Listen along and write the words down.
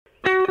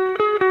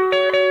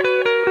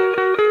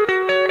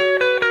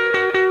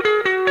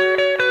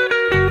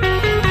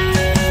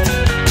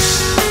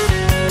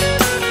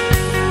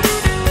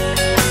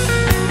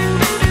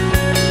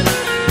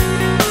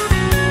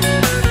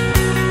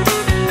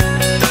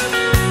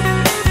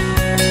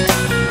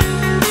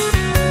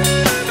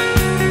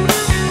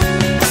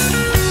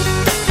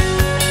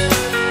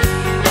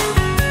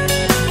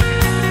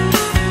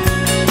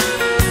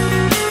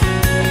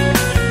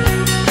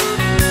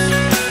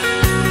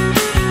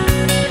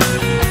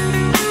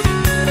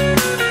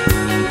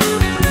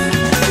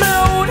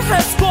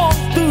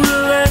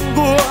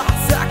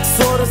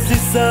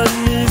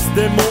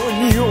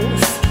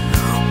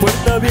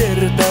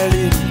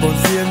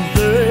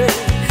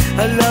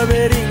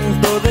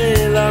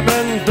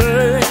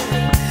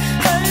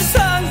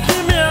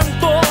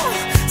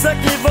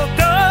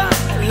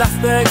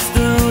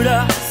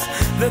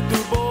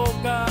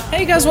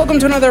Songmas, welcome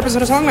to another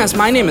episode of Songmas.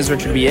 My name is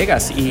Richard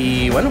Villegas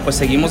y bueno, pues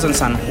seguimos en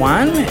San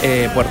Juan,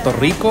 Puerto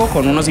Rico,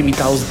 con unos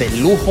invitados de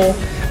lujo.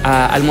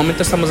 Al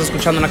momento estamos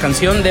escuchando una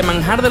canción de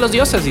Manjar de los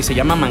Dioses y se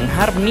llama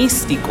Manjar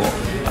Místico.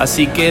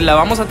 Así que la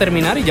vamos a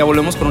terminar y ya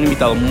volvemos con un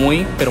invitado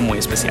muy, pero muy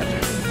especial.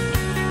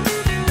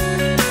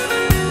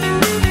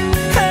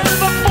 El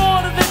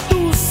vapor de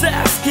tus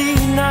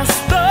esquinas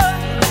tan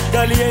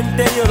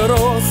caliente y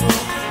oloroso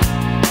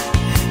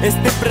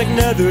está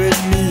impregnado en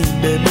mi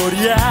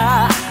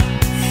memoria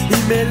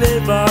y me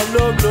eleva a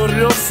lo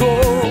glorioso.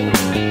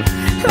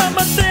 La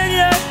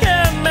materia que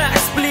me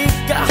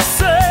explica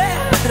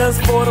se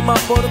transforma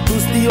por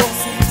tus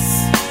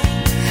dioses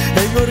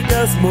en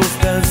orgasmos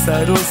tan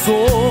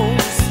sabrosos,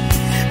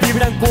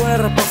 vibran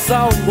cuerpos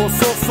aún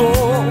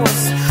gozosos.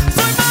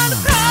 Soy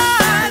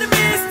manjar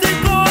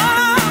místico,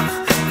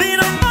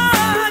 vino,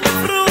 pan y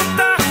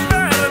frutas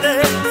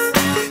verdes,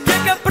 que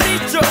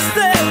caprichos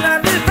de la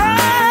vida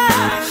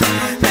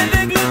me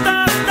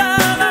deglutan hasta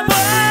la muerte.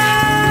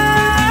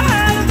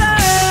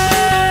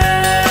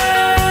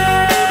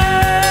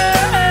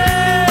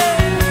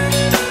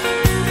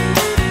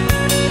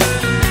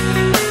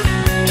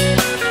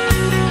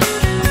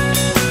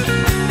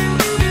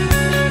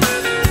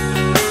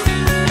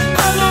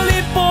 Al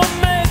Olimpo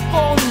me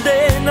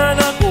condenan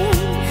a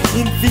un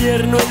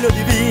infierno en lo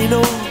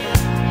divino,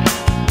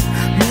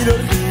 mil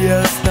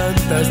orgías,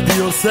 tantas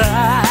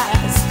diosas,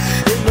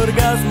 en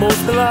orgasmos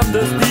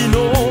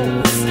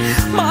clandestinos.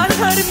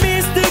 Manjar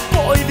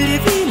místico y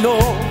divino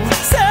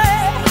se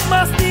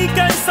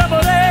mastica y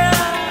saborea,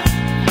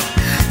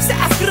 se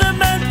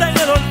excrementa en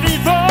el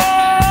olvido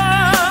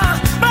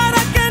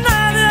para que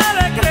nadie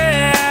le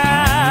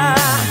crea.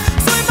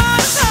 Soy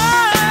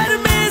manjar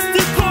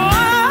místico,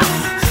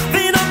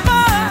 vino,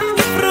 pan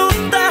y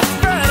frutas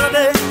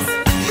verdes,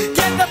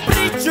 que a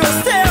caprichos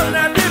de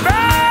una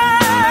diva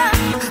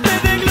me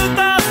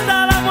degluta hasta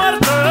la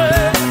muerte.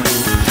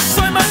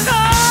 Soy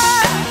manjar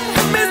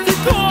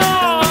místico,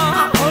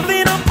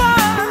 vino,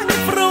 pan y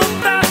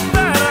frutas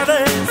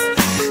verdes,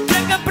 que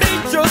a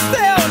caprichos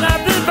de una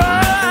diva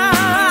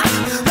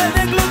me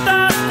degluta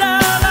hasta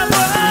la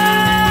muerte.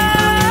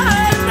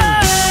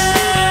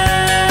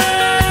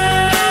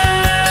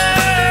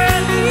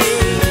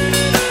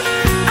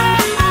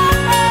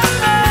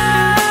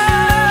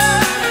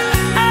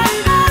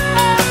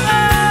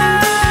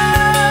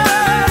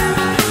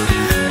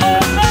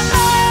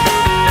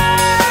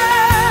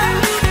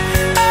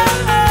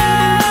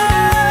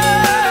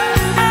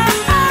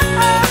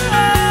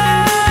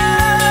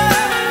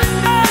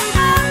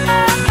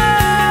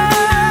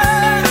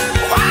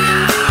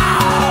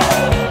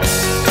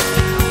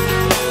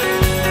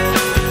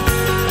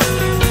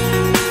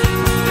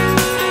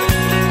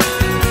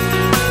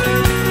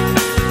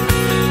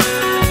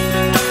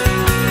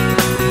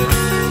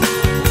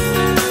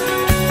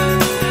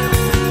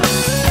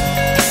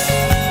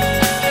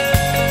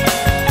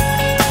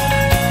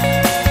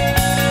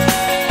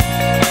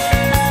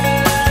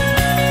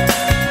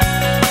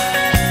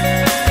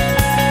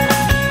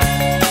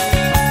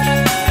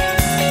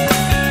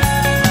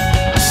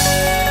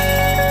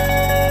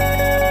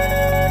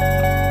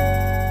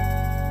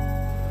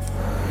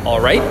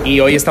 Alright, y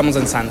hoy estamos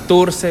en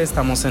Santurce,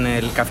 estamos en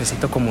el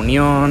Cafecito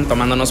Comunión,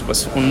 tomándonos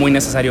pues un muy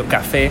necesario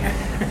café.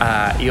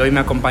 Y hoy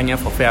me acompaña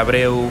Fofé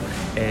Abreu,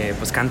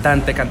 pues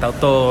cantante,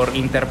 cantautor,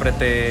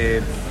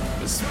 intérprete,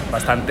 pues,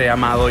 bastante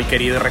amado y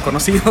querido y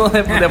reconocido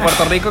de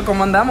Puerto Rico.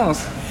 ¿Cómo andamos?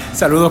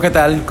 Saludos, ¿qué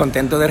tal?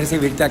 Contento de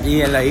recibirte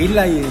aquí en la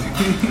isla y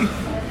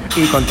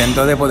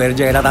contento de poder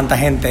llegar a tanta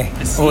gente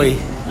hoy.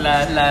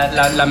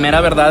 La mera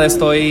verdad,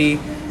 estoy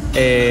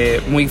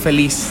muy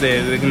feliz.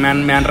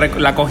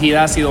 La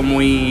acogida ha sido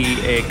muy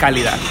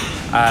cálida.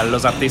 A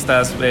los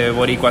artistas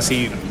boricuas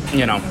y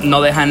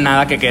no dejan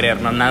nada que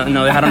querer,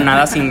 no dejaron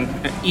nada sin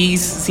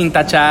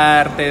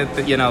tachar,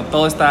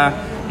 todo está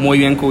muy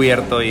bien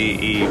cubierto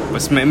y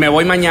pues me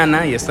voy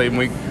mañana y estoy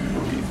muy,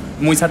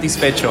 muy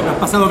satisfecho. ¿Has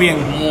pasado bien?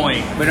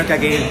 Muy. Bueno, que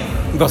aquí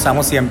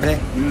gozamos siempre.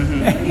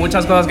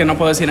 Muchas cosas que no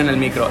puedo decir en el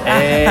micro.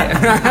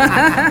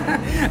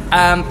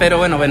 Pero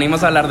bueno,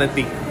 venimos a hablar de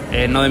ti.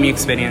 No de mi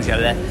experiencia.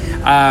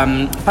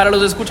 Para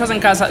los escuchas en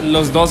casa,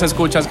 los dos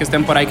escuchas que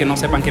estén por ahí que no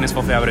sepan quién es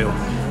Fofé Abreu,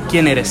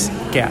 ¿quién eres?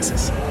 ¿Qué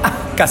haces?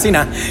 Casi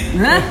nada.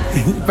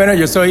 Bueno,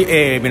 yo soy,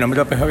 mi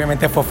nombre es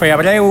obviamente Fofé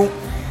Abreu,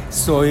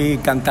 soy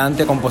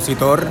cantante,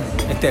 compositor,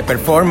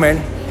 performer,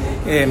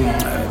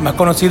 más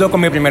conocido con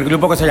mi primer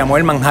grupo que se llamó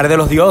El Manjar de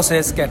los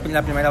Dioses, que es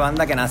la primera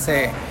banda que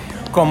nace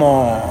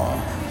como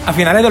a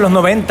finales de los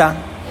 90,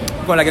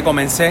 con la que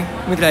comencé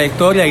mi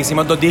trayectoria.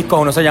 Hicimos 2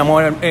 discos, uno se llamó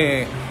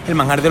El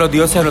Manjar de los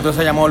Dioses, el otro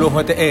se llamó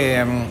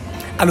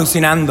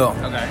Alucinando.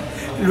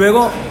 Okay.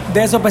 Luego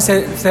de eso pues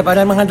se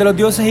separa El Manjar de los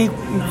Dioses y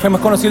fuimos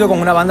conocidos con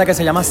una banda que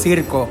se llama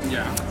Circo.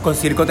 Yeah. Con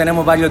Circo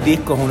tenemos varios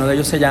discos, uno de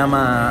ellos se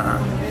llama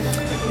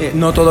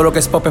No todo lo que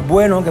es pop es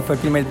bueno, que fue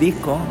el primer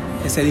disco.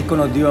 Ese disco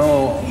nos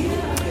dio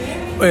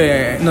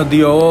nos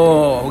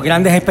dio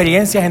grandes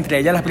experiencias, entre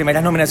ellas las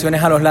primeras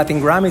nominaciones a los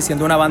Latin Grammy,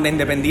 siendo una banda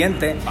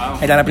independiente. Wow.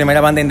 Era la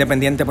primera banda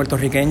independiente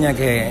puertorriqueña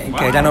que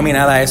era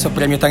nominada a esos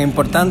premios tan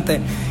importantes,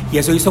 y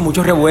eso hizo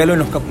mucho revuelo y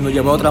nos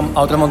llevó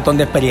a otro montón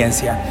de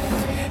experiencias.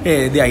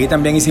 De ahí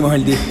también hicimos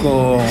el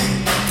disco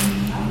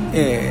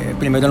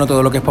Primero No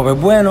Todo Lo Que Es Pop Es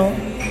Bueno,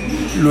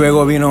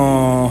 luego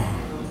vino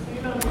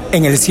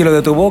En el Cielo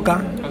de Tu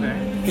Boca,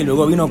 y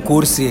luego vino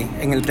Cursi.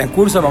 En el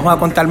transcurso, vamos a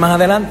contar más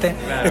adelante,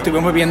 claro,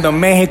 estuvimos viviendo en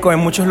México, en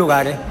muchos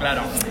lugares.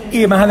 Claro.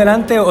 Y más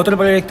adelante, otro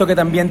proyecto que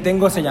también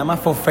tengo se llama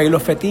Fofé y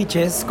los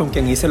Fetiches, con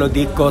quien hice los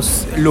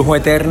discos Lujo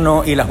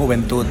Eterno y La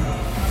Juventud.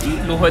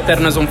 Lujo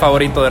Eterno es un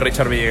favorito de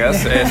Richard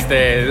Villegas,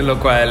 lo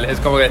cual es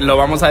como que lo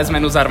vamos a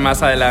desmenuzar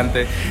más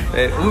adelante.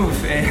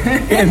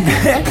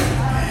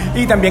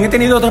 Y también he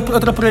tenido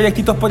otros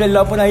proyectitos por el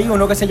lado por ahí,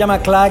 uno que se llama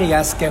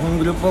Clarias, que es un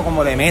grupo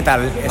como de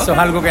metal. Eso es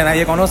algo que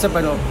nadie conoce,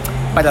 pero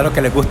para los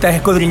que les gusta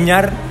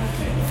escudriñar,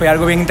 fue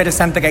algo bien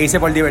interesante que hice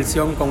por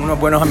diversión con unos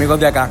buenos amigos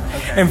de acá.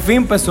 En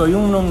fin, pues soy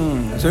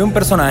un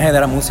personaje de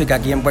la música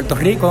aquí en Puerto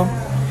Rico,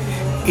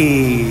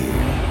 y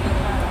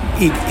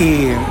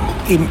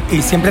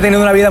siempre he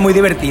tenido una vida muy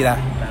divertida,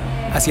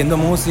 haciendo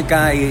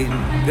música y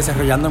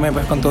desarrollándome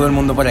pues con todo el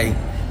mundo por ahí.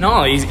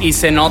 No, y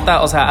se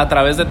nota, o sea, a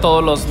través de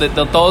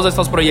todos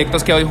estos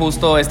proyectos que hoy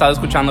justo he estado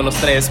escuchando los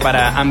tres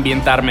para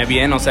ambientarme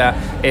bien, o sea,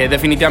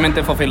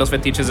 definitivamente Fofé y los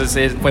Fetiches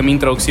fue mi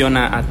introducción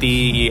a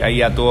ti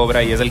y a tu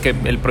obra, y es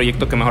el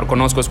proyecto que mejor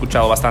conozco. He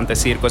escuchado bastante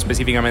circo,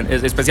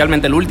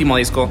 especialmente el último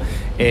disco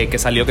que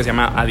salió, que se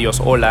llama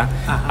Adiós Hola,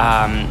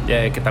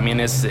 que también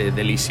es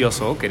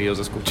delicioso, queridos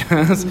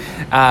escuchas.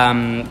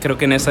 Creo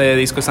que en ese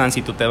disco están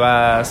Si Tú Te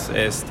Vas,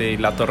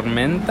 La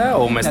Tormenta,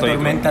 o me estoy... La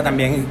Tormenta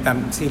también,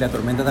 sí, La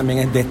Tormenta también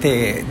es de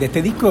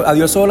este disco.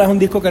 Adiós Hola es un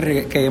disco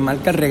que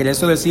marca el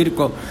regreso del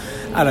circo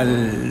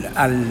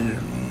al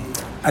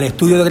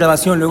estudio de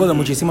grabación luego de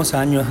muchísimos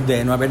años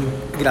de no haber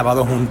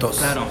grabado juntos.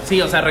 Claro,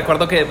 sí, o sea,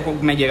 recuerdo que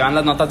me llegaban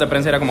las notas de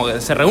prensa, era como que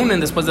se reúnen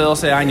después de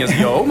 12 años,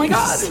 y yo, oh my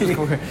God, sí,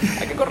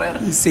 hay que correr.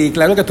 Sí,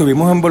 claro que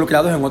estuvimos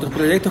involucrados en otros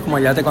proyectos, como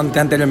ya te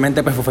conté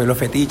anteriormente, pues fue Los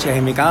Fetiches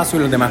en mi caso, y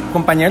los demás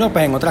compañeros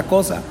pues en otras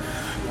cosas.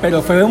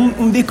 Pero fue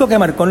un disco que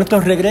marcó nuestro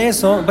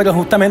regreso, pero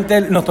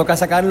justamente nos toca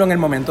sacarlo en el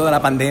momento de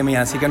la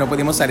pandemia, así que no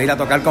pudimos salir a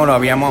tocar como lo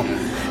habíamos.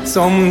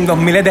 Son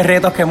 2000 de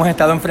retos que hemos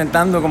estado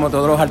enfrentando, como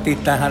todos los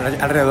artistas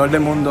alrededor del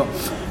mundo,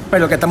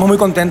 pero que estamos muy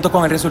contentos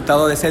con el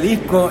resultado de ese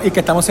disco, y que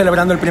estamos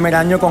celebrando el primer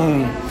año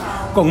con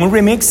un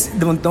remix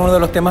de uno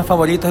de los temas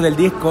favoritos del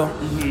disco,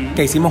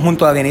 que hicimos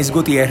junto a Denise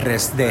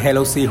Gutiérrez de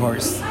Hello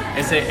Seahorse.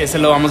 Ese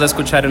lo vamos a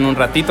escuchar en un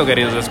ratito,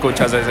 queridos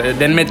escuchas.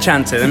 Denme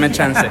chance.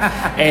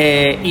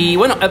 Y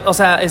bueno, o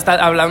sea, está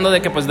hablando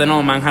de que pues de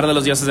nuevo Manjar de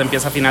los Dioses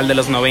empieza a final de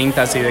los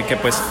 90s, y de que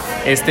pues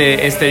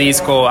este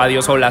disco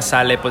Adiós Hola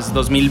sale pues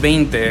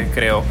 2020,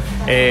 creo.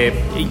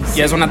 Y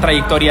es una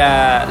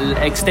trayectoria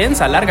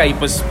extensa, larga, y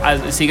pues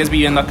sigues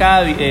viviendo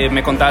acá.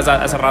 Me contabas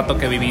hace rato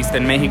que viviste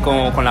en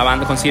México con la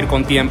banda, con Circo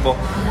un tiempo.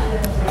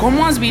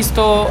 ¿Cómo has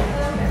visto,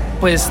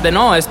 pues, de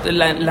no,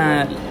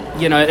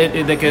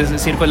 de que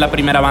Circo es la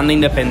primera banda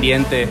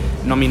independiente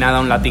nominada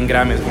a un Latin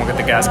Grammy? Es como que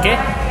te quedas, ¿qué?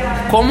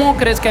 ¿Cómo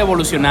crees que ha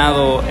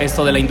evolucionado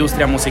esto de la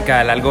industria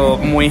musical? Algo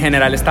muy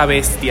general, esta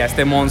bestia,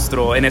 este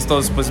monstruo, en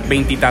estos pues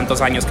 20 y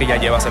tantos años que ya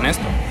llevas en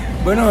esto.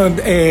 Bueno,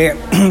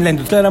 la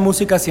industria de la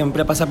música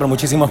siempre pasa por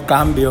muchísimos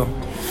cambios.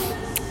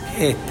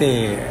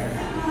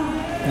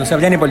 No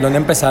sabría ni por dónde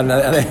empezar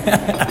a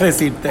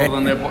decirte.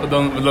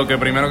 Lo que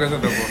primero que se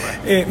te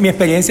ocurre. Mi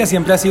experiencia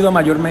siempre ha sido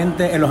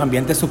mayormente en los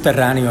ambientes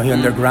subterráneos y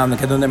underground,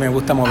 que es donde me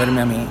gusta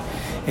moverme a mí.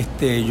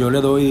 Yo le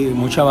doy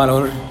mucho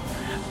valor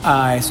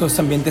a esos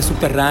ambientes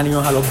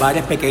subterráneos, a los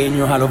bares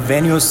pequeños, a los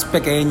venues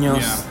pequeños,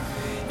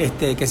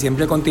 que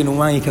siempre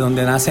continúan y que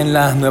donde nacen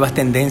las nuevas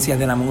tendencias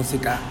de la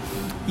música.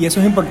 Y eso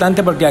es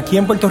importante porque aquí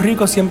en Puerto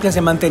Rico siempre se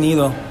ha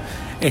mantenido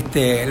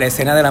la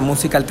escena de la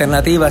música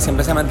alternativa,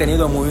 siempre se ha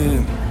mantenido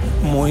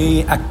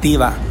muy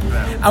activa,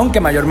 aunque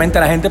mayormente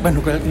la gente pues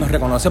nos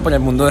reconoce por el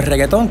mundo del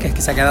reggaetón, que es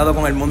que se ha quedado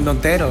con el mundo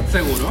entero.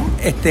 ¿Seguro?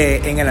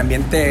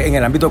 En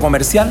el ámbito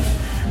comercial,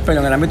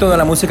 pero en el ámbito de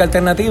la música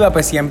alternativa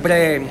pues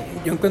siempre,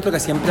 yo encuentro que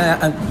siempre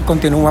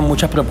continúan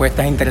muchas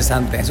propuestas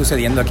interesantes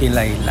sucediendo aquí en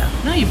la isla.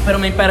 No, pero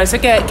me parece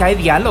que hay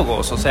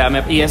diálogos, o sea,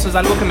 y eso es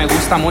algo que me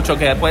gusta mucho,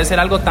 que puede ser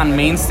algo tan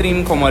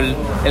mainstream como el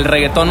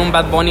reggaetón, un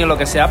Bad Bunny o lo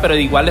que sea, pero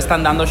igual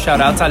están dando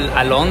shoutouts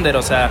al under,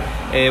 o sea,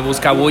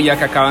 Buscabulla,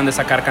 que acaban de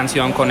sacar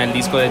canción con el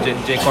disco de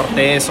Jay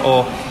Cortés,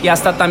 y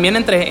hasta también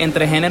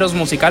entre géneros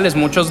musicales,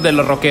 muchos de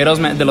los rockeros,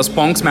 de los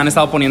punks me han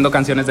estado poniendo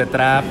canciones de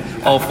trap,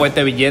 o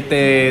Fuete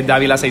Billete,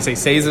 Dávila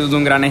 666 es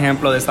un gran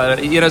ejemplo de esta,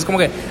 y es como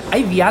que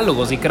hay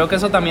diálogos, y creo que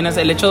eso también es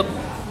el hecho.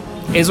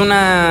 Es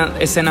una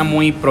escena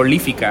muy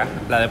prolífica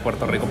la de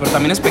Puerto Rico, pero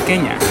también es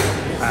pequeña.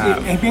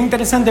 Sí, es bien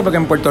interesante porque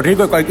en Puerto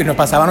Rico, que nos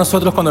pasaba a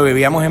nosotros cuando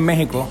vivíamos en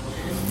México,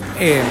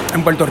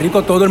 en Puerto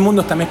Rico todo el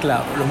mundo está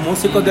mezclado. Los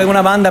músicos de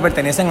una banda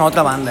pertenecen a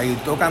otra banda y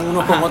tocan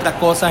unos con otras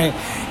cosas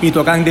y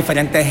tocan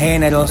diferentes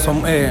géneros.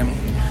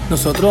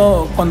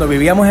 Nosotros, cuando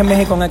vivíamos en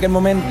México en aquel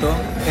momento,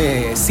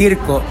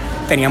 Circo,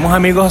 teníamos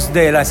amigos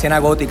de la escena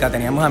gótica,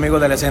 teníamos amigos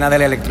de la escena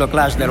del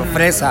electroclash, de los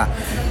fresa,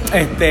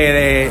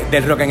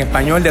 del rock en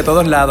español, de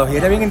todos lados. Y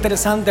era bien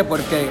interesante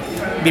porque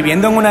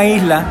viviendo en una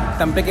isla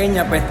tan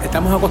pequeña, pues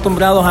estamos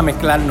acostumbrados a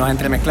mezclarnos, a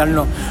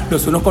entremezclarnos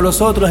los unos con los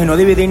otros y no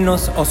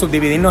dividirnos o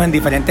subdividirnos en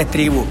diferentes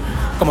tribus,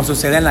 como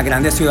sucede en las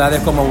grandes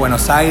ciudades como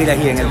Buenos Aires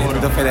y en el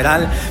Distrito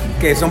Federal,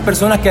 que son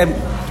personas que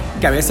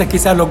a veces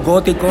quizás los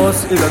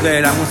góticos y los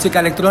de la música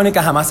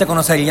electrónica jamás se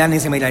conocerían ni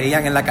se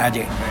mirarían en la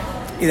calle.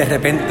 Y de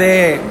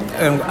repente,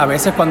 a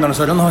veces cuando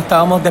nosotros nos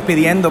estábamos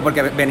despidiendo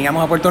porque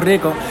veníamos a Puerto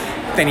Rico,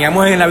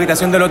 teníamos en la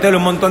habitación del hotel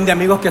un montón de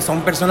amigos que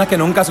son personas que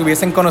nunca se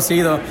hubiesen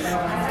conocido,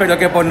 pero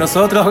que por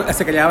nosotros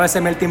se creaba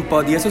ese melting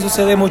pot. Y eso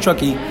sucede mucho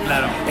aquí,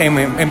 claro,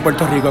 en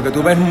Puerto Rico, que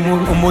tú ves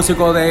un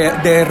músico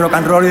de rock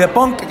and roll y de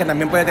punk que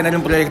también puede tener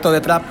un proyecto de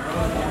trap.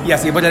 Y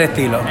así por el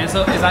estilo.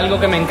 Eso es algo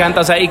que me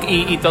encanta, o sea,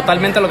 y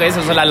totalmente lo que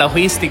dices, o sea, la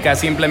logística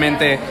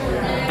simplemente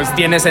pues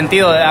tiene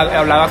sentido.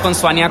 Hablaba con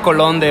Suania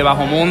Colón de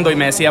Bajo Mundo y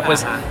me decía,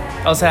 pues,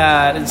 o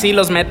sea, sí,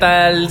 los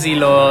metals y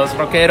los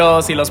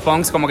rockeros y los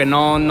punks como que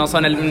no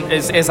son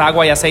es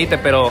agua y aceite,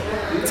 pero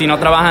si no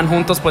trabajan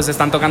juntos, pues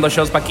están tocando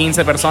shows para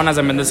 15 personas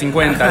en vez de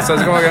 50. Eso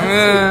es como que...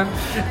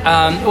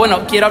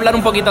 Bueno, quiero hablar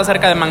un poquito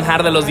acerca de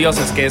Manjar de los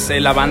Dioses, que es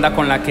la banda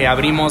con la que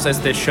abrimos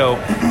este show.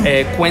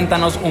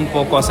 Cuéntanos un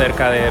poco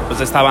acerca de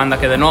pues, esta banda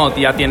que de nuevo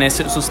ya tiene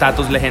su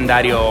estatus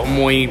legendario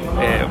muy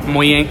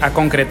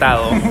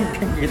concretado.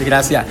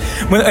 Gracias.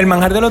 Bueno, el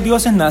Manjar de los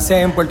Dioses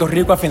nace en Puerto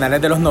Rico a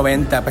finales de los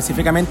 90,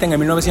 específicamente en el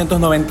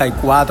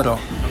 1994.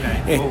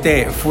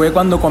 Fue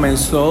cuando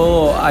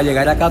comenzó a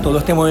llegar acá todo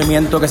este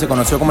movimiento que se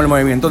conoció como el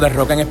movimiento de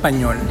rock en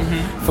español.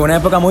 Fue una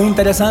época muy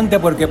interesante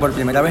porque por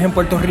primera vez en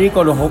Puerto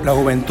Rico la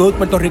juventud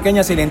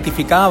puertorriqueña se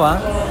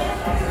identificaba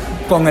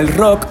con el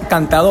rock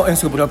cantado en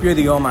su propio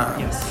idioma.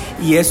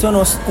 Y eso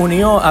nos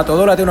unió a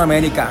toda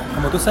Latinoamérica.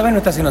 Como tú sabes,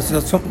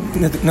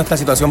 nuestra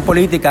situación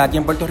política aquí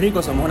en Puerto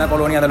Rico, somos una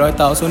colonia de los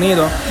Estados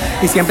Unidos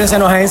y siempre se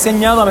nos ha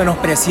enseñado a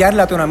menospreciar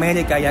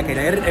Latinoamérica y a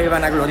querer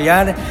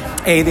vanagloriar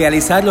e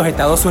idealizar los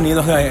Estados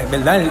Unidos,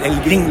 ¿verdad?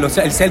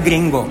 El ser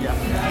gringo.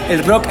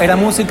 El rock era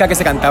música que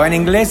se cantaba en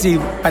inglés y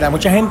para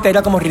mucha gente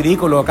era como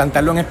ridículo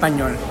cantarlo en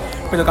español.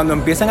 Pero cuando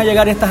empiezan a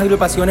llegar estas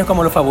agrupaciones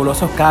como los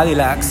fabulosos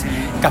Cadillacs,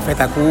 Café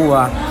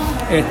Tacuba,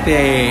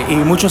 y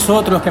muchos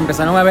otros que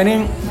empezaron a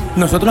venir,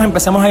 nosotros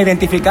empezamos a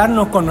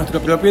identificarnos con nuestro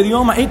propio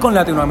idioma y con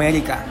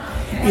Latinoamérica.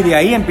 Y de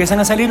ahí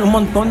empiezan a salir un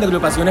montón de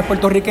agrupaciones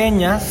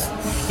puertorriqueñas,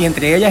 y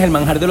entre ellas el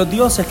Manjar de los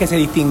Dioses, que se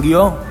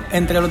distinguió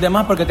entre los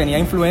demás porque tenía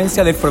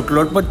influencia del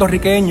folclore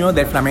puertorriqueño,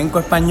 del flamenco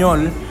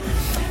español,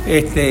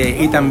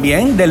 y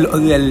también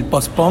del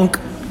post-punk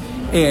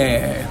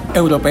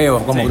europeo,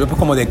 como grupos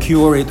como The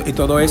Cure y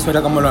todo eso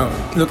era como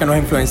lo que nos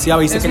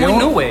influenciaba. Y se creó, muy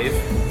new wave.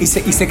 Y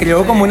se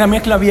creó como una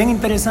mezcla bien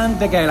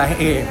interesante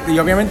y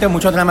obviamente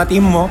mucho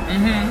dramatismo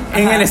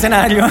en el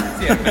escenario.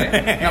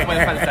 Siempre, no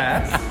puede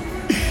faltar.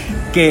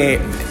 Que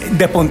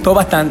despuntó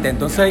bastante.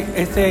 Entonces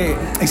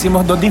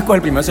hicimos 2 discos.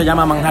 El primero se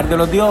llama Manjar de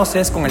los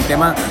Dioses, con el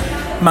tema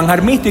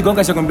Manjar Místico,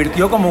 que se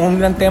convirtió como un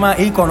gran tema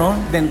ícono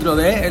dentro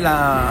de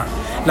la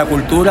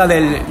cultura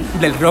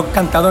del rock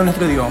cantado en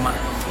nuestro idioma.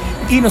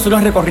 Y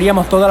nosotros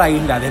recorríamos toda la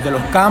isla, desde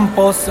los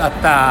campos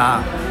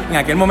hasta... En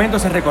aquel momento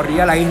se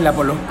recorría la isla,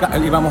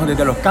 íbamos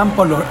desde los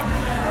campos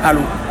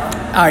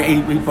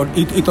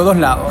y todos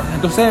lados.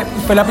 Entonces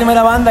fue la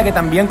primera banda que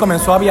también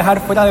comenzó a viajar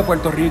fuera de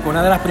Puerto Rico,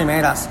 una de las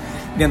primeras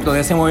dentro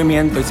de ese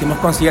movimiento. Hicimos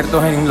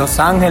conciertos en Los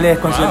Ángeles,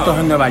 conciertos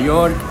en Nueva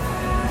York,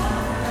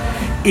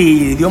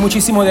 y dio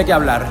muchísimo de qué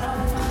hablar.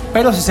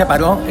 Pero se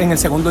separó en el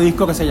segundo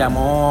disco, que se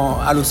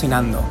llamó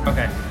Alucinando.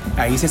 Okay.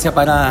 Ahí se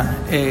separa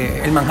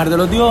el Manjar de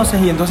los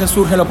Dioses y entonces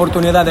surge la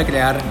oportunidad de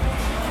crear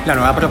la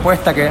nueva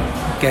propuesta que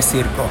es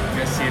Circo.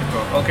 Que es Circo,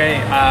 ok.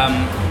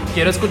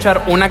 Quiero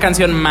escuchar una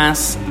canción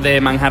más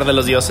de Manjar de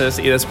los Dioses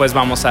y después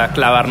vamos a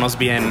clavarnos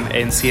bien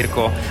en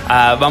Circo.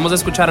 Vamos a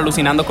escuchar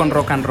Alucinando con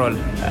Rock and Roll.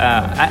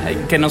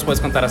 ¿Qué nos puedes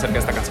contar acerca de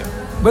esta canción?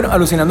 Bueno,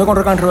 Alucinando con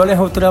Rock and Roll es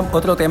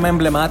otro tema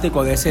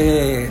emblemático de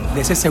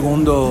ese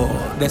segundo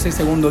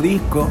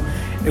disco.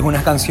 Es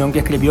una canción que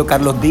escribió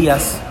Carlos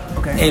Díaz,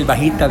 okay, el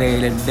bajista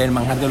del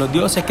Manjar de los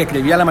Dioses, que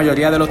escribía la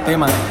mayoría de los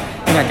temas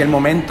en aquel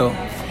momento.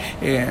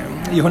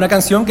 Y es una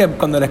canción que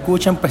cuando la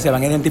escuchan pues se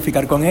van a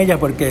identificar con ella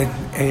porque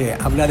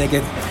habla de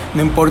que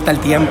no importa el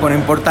tiempo, no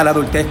importa la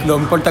adultez, no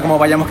importa cómo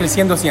vayamos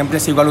creciendo, siempre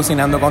sigo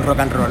alucinando con rock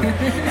and roll.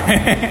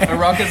 El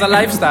rock is a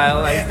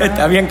lifestyle.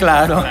 Está bien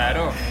claro.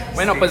 Claro.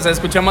 Bueno, pues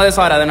escuchemos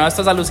eso ahora. De nuevo,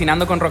 estás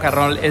Alucinando con Rock and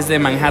Roll, es de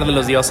Manjar de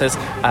los Dioses,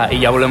 y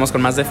ya volvemos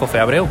con más de Fofé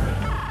Abreu.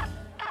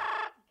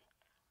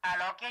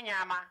 ¿Aló, quién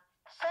llama?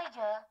 Soy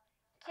yo.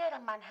 Quiero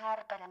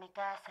manjar para mi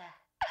casa.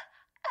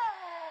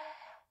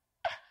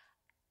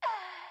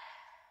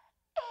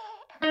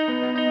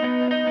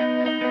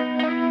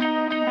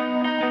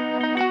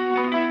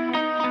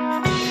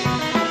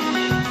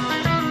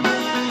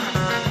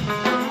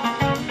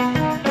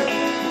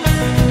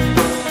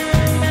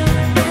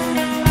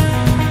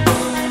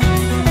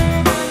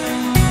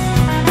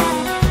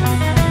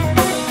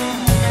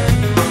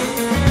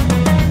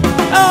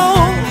 Oh,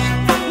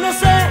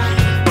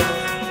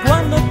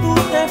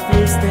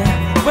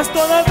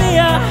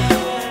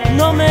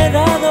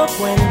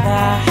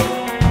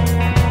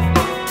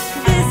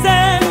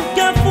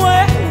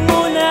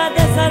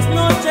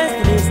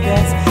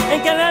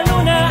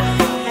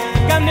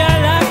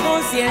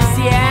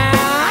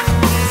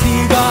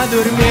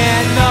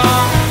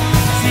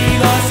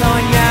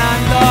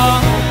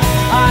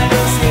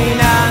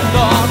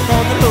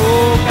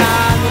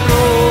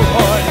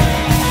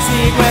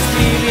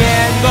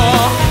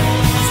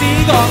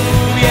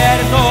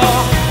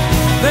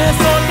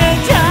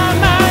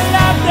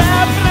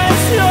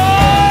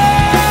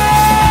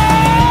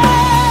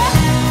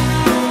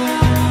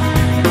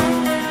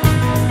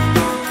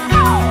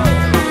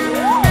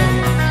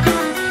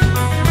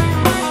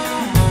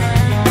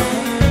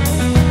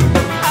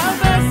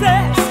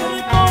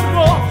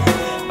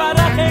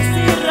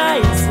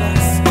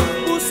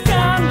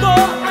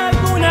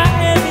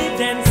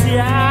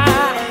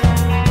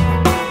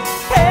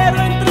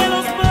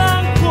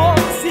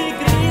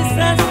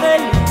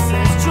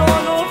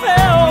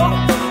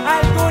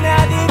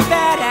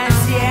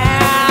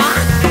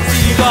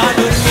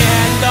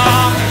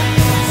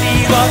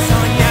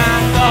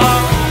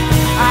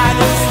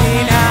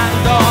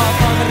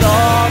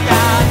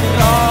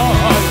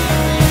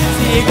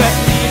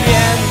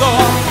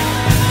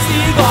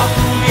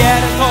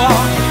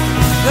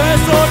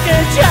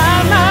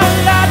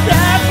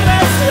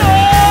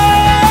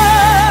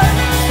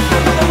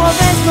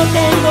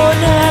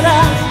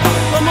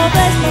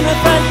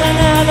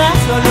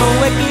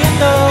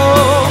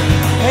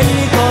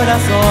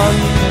 corazón.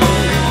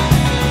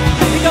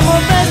 Y como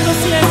ves no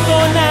siento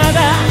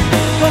nada,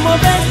 como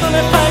ves no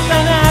me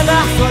falta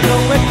nada, solo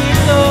un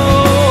huequito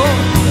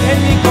en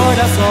mi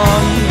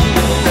corazón.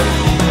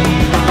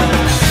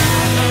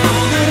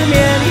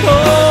 Durmiendo,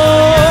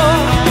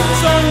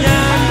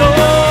 soñando,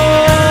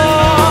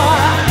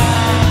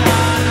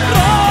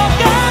 rock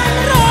and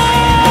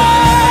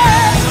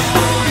roll.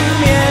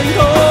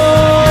 Durmiendo,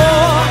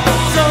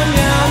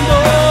 soñando,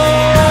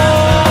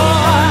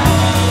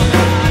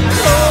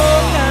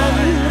 rock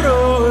and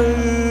roll.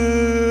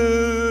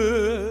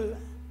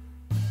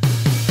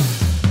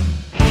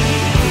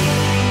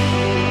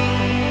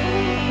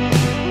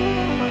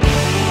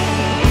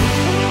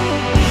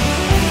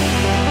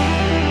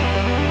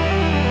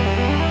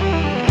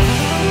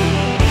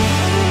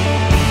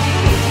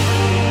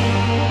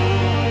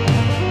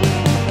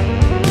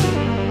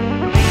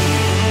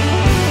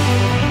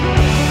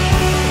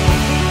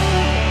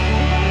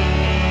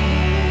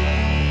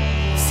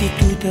 Si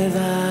tú te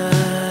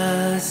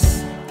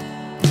vas,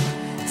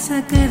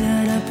 se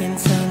quedará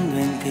pensando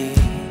en ti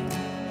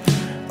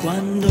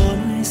cuando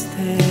no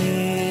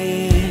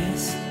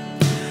estés.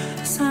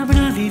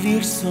 Sabrá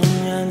vivir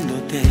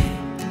soñándote,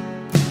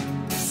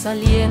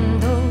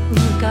 saliendo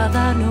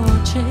cada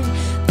noche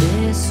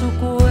de su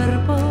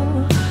cuerpo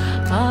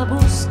a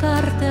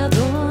buscarte a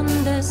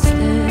donde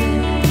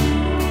estés.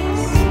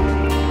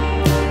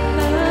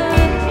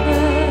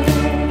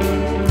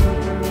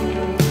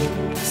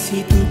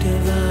 si tú te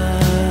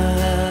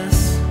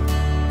vas,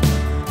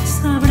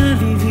 sabrá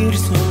vivir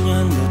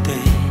soñándote,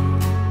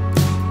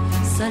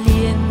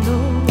 saliendo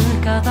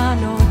cada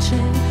noche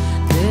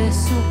de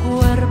su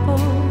cuerpo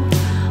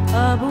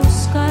a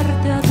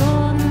buscarte a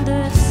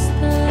donde estés.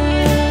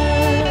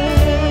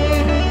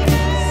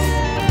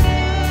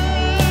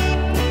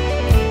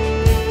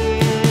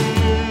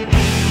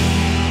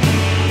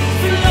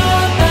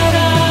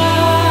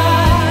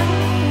 Flotarán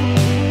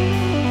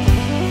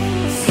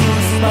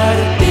sus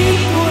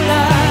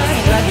partículas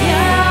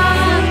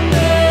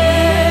radiantes,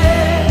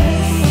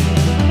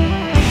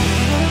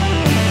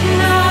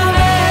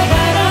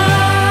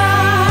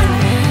 navegarán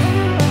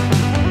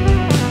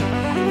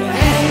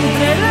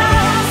entre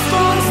las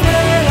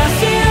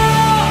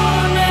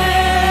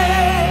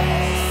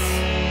constelaciones.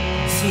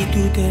 Si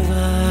tú te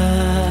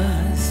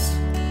vas,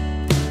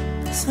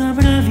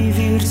 sabrá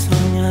vivir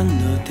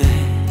soñándote.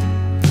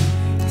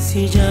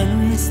 Si ya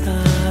no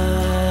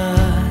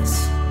estás,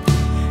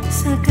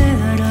 se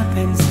quedará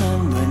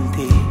pensando en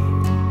ti,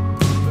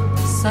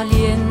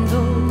 Saliendo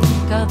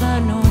cada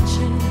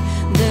noche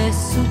de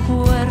su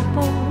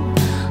cuerpo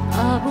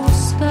a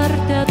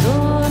buscarte a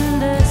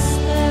donde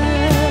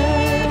estés.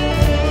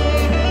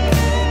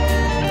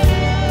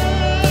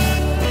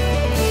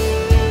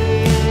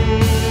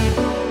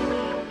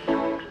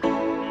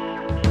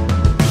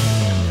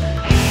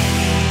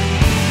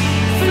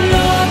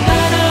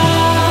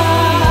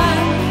 flotarán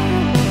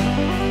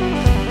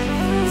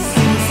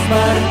sus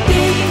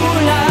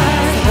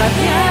partículas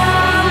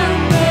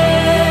radiantes,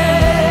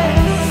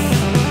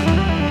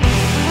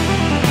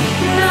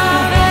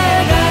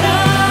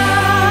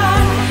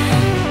 navegarán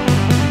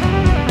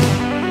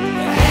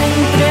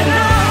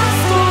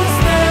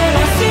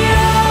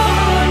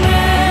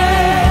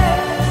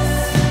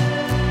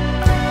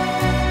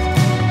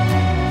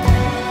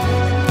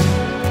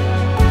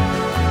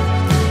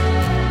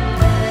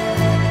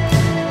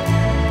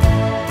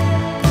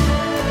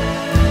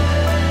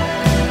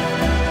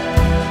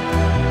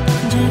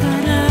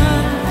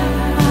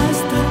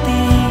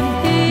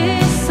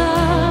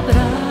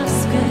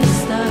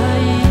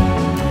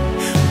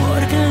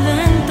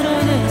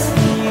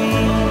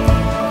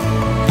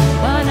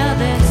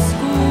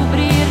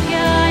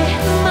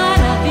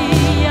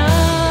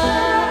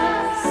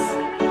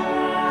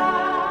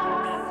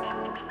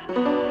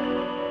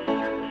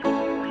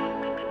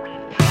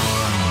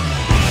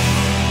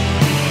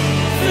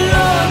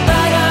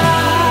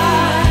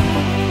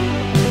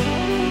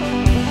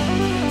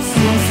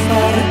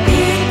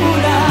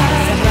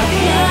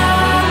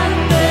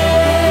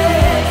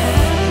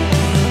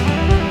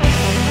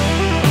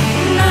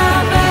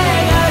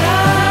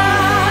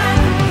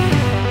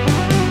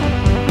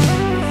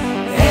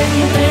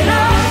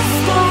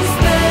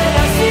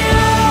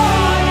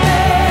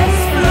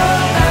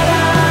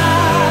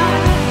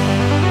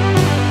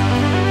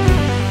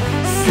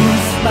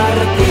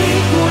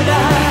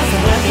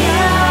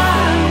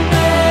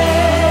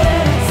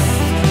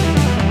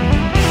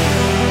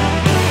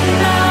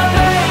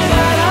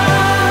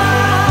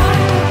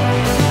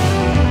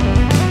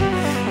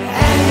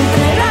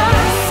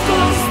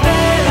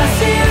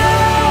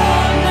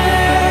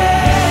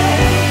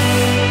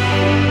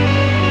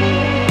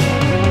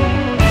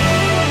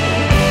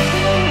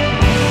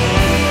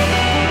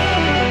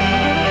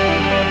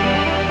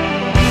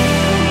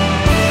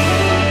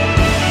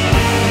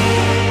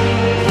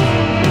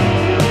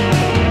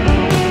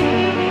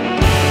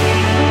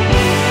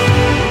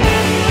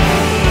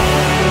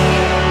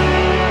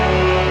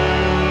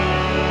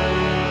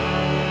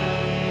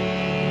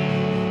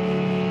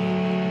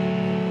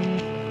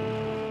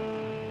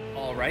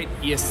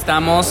Y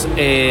estamos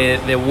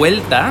de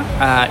vuelta.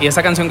 Y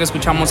esa canción que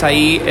escuchamos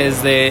ahí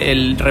es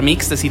del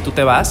remix de Si Tú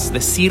Te Vas, de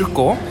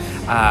Circo.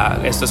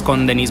 Esto es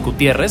con Denise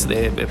Gutiérrez,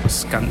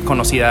 pues,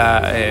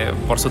 conocida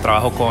por su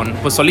trabajo con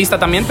pues, solista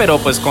también, pero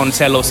pues con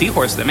Cello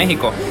Seahorse de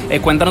México.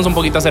 Cuéntanos un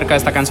poquito acerca de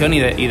esta canción y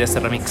de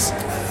este remix.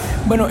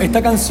 Bueno,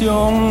 esta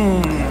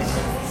canción,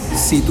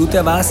 Si Tú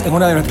Te Vas, es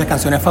una de nuestras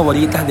canciones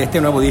favoritas de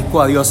este nuevo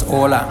disco, Adiós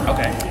Hola.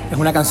 Okay. Es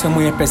una canción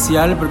muy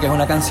especial porque es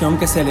una canción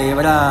que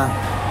celebra,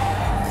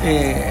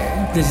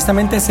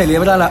 precisamente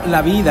celebra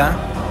la vida,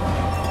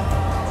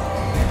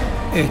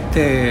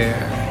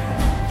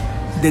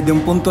 desde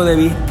un punto de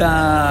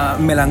vista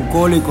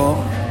melancólico,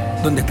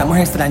 donde estamos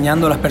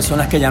extrañando a las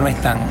personas que ya no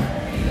están.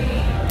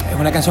 Es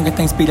una canción que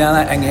está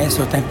inspirada en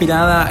eso, está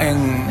inspirada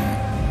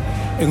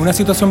en una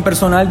situación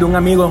personal de un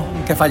amigo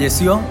que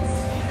falleció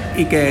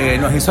y que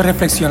nos hizo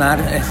reflexionar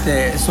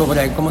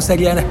sobre cómo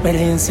sería la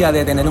experiencia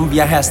de tener un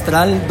viaje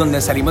astral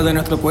donde salimos de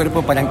nuestro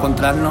cuerpo para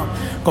encontrarnos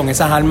con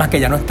esas almas que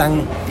ya no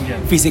están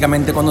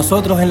físicamente con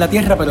nosotros en la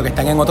tierra, pero que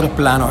están en otros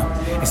planos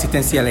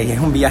existenciales. Y es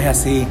un viaje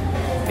así,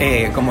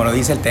 como lo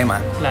dice el tema,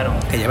 claro,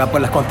 que lleva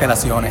por las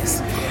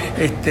constelaciones.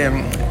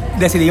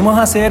 Decidimos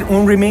hacer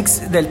un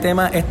remix del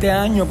tema este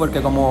año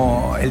porque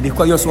como el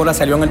disco Adiós Hola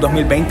salió en el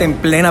 2020 en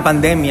plena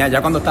pandemia, ya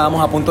cuando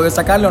estábamos a punto de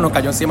sacarlo nos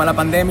cayó encima la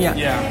pandemia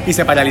y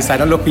se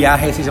paralizaron los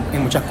viajes y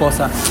muchas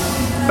cosas.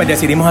 Pues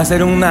decidimos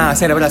hacer una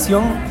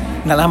celebración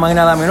nada más y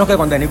nada menos que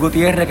con Denise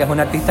Gutiérrez, que es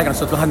una artista que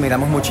nosotros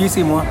admiramos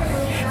muchísimo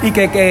y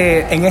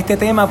que en este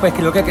tema pues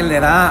creo que le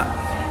da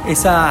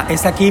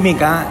esa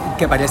química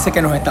que parece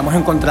que nos estamos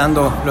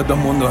encontrando los dos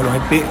mundos,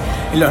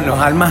 los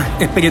almas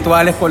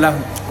espirituales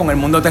con el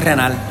mundo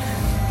terrenal.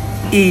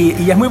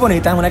 Y es muy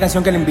bonita, es una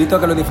canción que le invito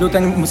a que lo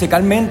disfruten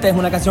musicalmente, es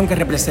una canción que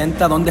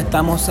representa dónde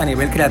estamos a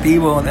nivel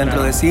creativo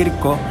dentro de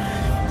Circo,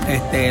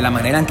 la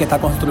manera en que está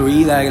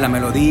construida y la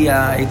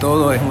melodía y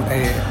todo,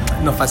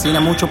 nos fascina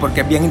mucho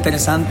porque es bien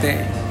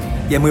interesante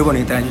y es muy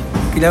bonita.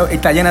 Creo,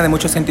 está llena de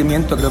muchos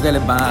sentimientos, creo que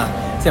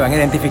se van a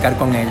identificar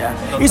con ella.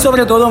 Y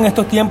sobre todo en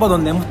estos tiempos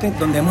donde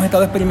hemos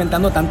estado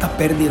experimentando tantas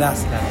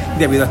pérdidas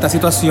debido a esta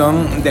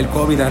situación del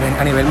COVID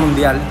a nivel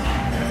mundial.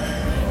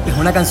 Es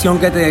una canción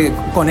que te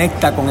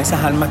conecta con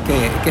esas almas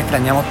que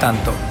extrañamos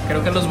tanto.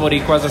 Creo que los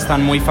boricuas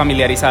están muy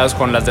familiarizados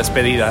con las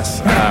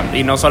despedidas.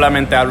 Y no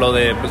solamente hablo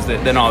de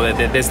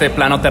este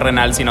plano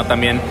terrenal, sino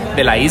también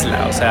de la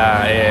isla. O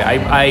sea,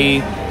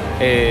 hay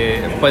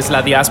pues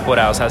la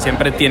diáspora, o sea,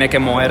 siempre tiene que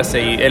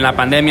moverse. Y en la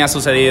pandemia ha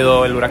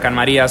sucedido el huracán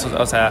María,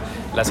 o sea,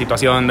 la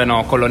situación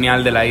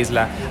colonial de la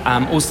isla.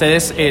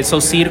 Ustedes,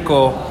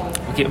 Circo,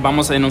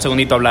 vamos en un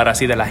segundito a hablar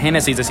así de la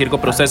génesis de Circo,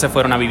 pero ustedes se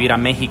fueron a vivir a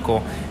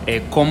México.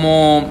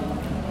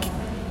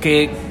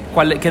 ¿Qué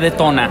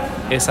detona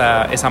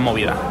esa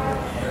movida?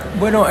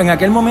 Bueno, en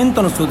aquel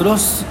momento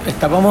nosotros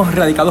estábamos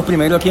radicados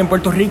primero aquí en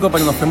Puerto Rico,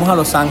 pero nos fuimos a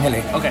Los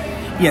Ángeles. Okay.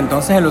 Y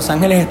entonces en Los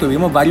Ángeles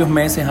estuvimos varios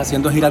meses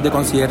haciendo giras de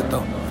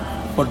conciertos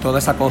por toda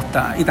esa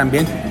costa y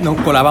también nos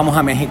colábamos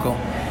a México.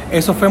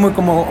 Eso fue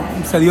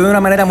se dio de una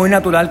manera muy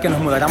natural que nos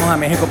mudáramos a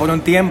México por un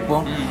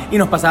tiempo y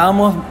nos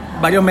pasábamos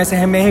varios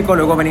meses en México,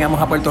 luego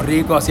veníamos a Puerto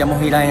Rico, hacíamos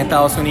giras en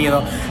Estados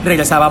Unidos,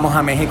 regresábamos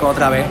a México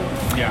otra vez.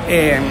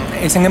 En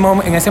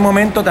ese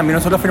momento también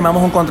nosotros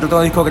firmamos un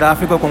contrato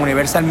discográfico con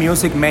Universal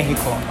Music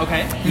México.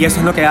 Okay. Y eso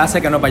es lo que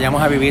hace que nos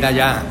vayamos a vivir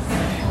allá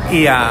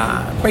y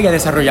a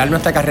desarrollar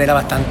nuestra carrera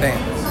bastante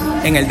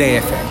en el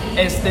DF.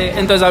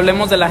 Entonces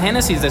hablemos de la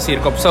génesis de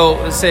Circo.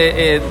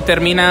 Se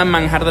termina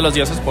Manjar de los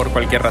Dioses por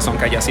cualquier razón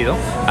que haya sido,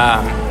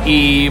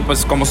 y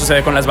pues como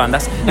sucede con las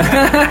bandas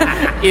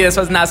y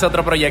después nace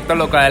otro proyecto,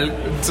 lo cual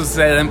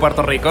sucede en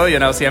Puerto Rico,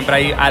 siempre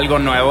hay algo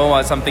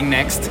nuevo, something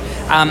next.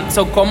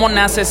 ¿Cómo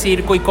nace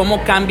Circo y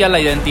cómo cambia la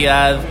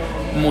identidad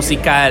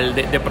musical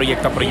de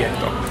proyecto a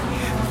proyecto?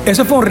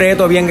 Eso fue un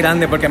reto bien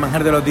grande porque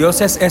Manjar de los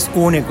Dioses es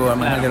único.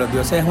 Manjar de los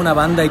Dioses es una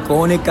banda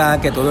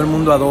icónica que todo el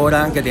mundo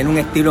adora, que tiene un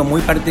estilo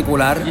muy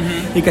particular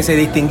y que se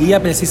distinguía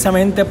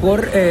precisamente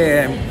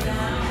porque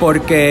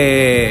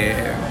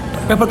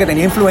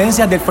tenía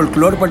influencias del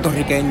folclore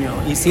puertorriqueño.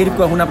 Y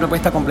Circo es una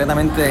propuesta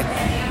completamente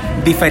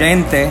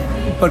diferente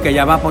porque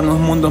ya va por unos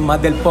mundos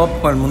más del pop,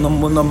 por unos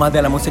mundos más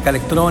de la música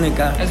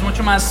electrónica. Es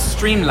mucho más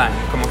streamlined,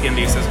 como quien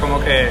dice, es como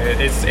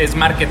que es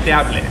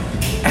marketeable.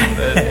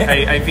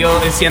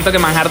 Siento que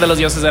Manjar de los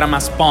Dioses era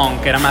más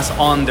punk, era más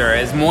under,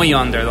 es muy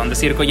under, donde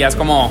Circo ya es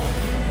como,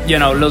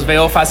 los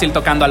veo fácil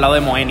tocando al lado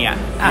de Moenia.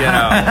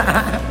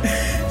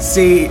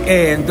 Sí,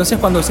 entonces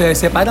cuando se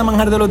separa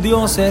Manjar de los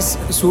Dioses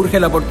surge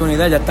la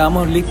oportunidad, ya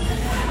estábamos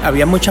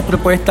había muchas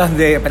propuestas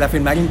para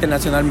filmar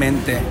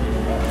internacionalmente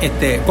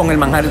con el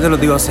Manjar de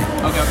los Dioses.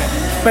 Okay.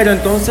 Pero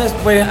entonces,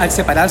 pues al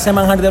separarse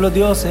Manjar de los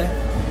Dioses,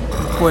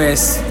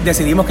 pues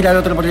decidimos crear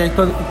otro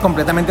proyecto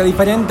completamente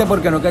diferente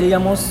porque no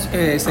queríamos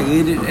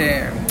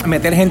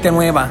meter gente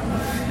nueva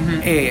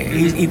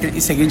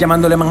y seguir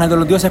llamándole Manjar de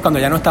los Dioses cuando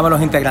ya no estaban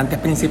los integrantes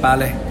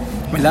principales,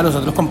 ¿verdad? Los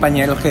otros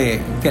compañeros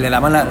que le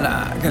daban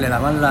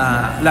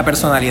la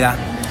personalidad.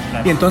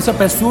 Claro. Y entonces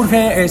pues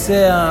surge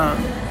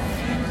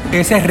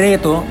ese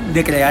reto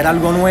de crear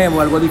algo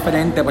nuevo, algo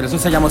diferente. Por eso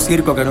se llamó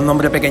Circo, que era un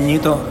nombre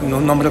pequeñito, no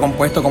un nombre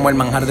compuesto como El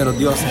Manjar de los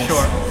Dioses.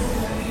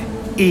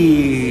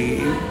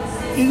 Y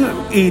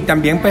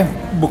también pues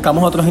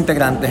buscamos otros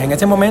integrantes. En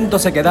ese momento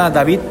se queda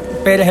David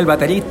Pérez, el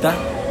baterista,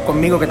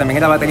 conmigo, que también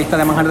era baterista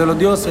de Manjar de los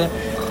Dioses.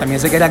 También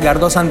se queda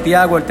Gardo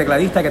Santiago, el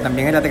tecladista, que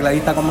también era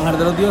tecladista con Manjar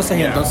de los Dioses.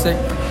 Y entonces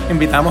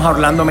invitamos a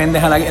Orlando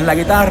Méndez en la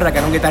guitarra, que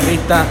era un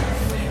guitarrista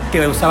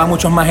que usaba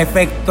muchos más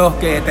efectos,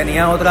 que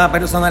tenía otra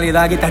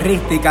personalidad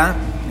guitarrística,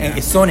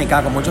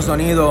 sónica, con mucho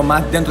sonido,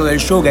 más dentro del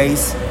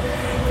shoegaze.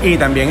 Y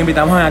también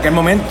invitamos en aquel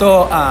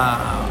momento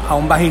a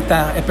un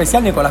bajista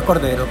especial, Nicolás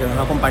Cordero, que nos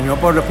acompañó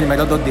por los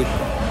primeros 2 discos.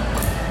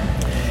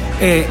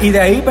 Y de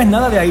ahí, pues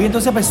nada, de ahí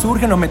entonces pues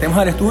surge, nos metemos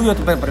al estudio,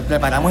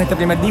 preparamos este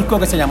primer disco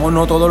que se llamó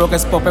No Todo Lo Que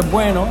Es Pop Es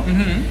Bueno,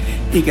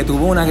 y que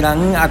tuvo una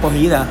gran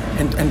acogida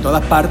en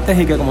todas partes,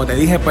 y que, como te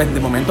dije, pues de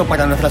momento,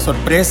 para nuestra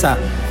sorpresa,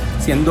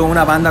 siendo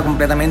una banda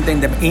completamente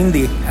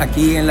indie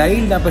aquí en la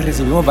isla, pues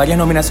recibimos varias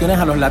nominaciones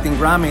a los Latin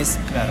Grammys.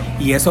 Claro.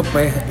 Y eso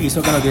pues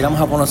hizo que nos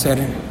diéramos a conocer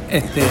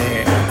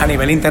a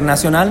nivel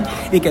internacional,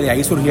 y que de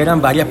ahí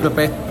surgieran varias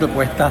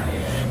propuestas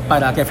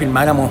para que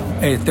firmáramos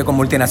con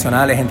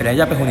multinacionales, entre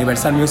ellas pues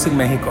Universal Music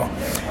México.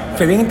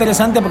 Fue bien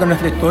interesante porque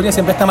nuestra historia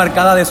siempre está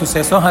marcada de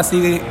sucesos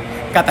así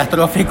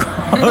catastróficos.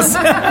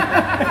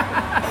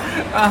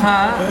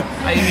 Ajá,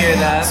 ahí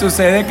viene.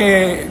 Sucede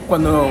que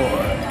cuando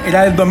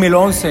era el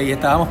 2011 y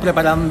estábamos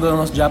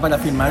preparándonos ya para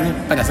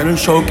hacer un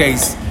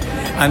showcase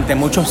ante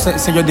muchos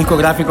sellos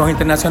discográficos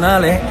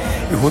internacionales,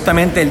 y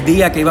justamente el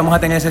día que íbamos a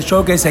tener ese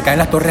showcase se caen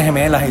las Torres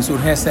Gemelas y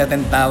surge ese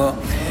atentado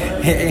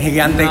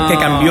gigante que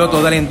cambió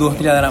toda la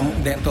industria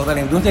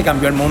y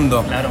cambió el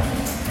mundo. Claro.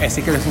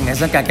 Así que sin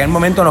eso, que en aquel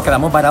momento nos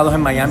quedamos parados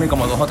en Miami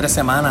como 2 o 3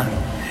 semanas.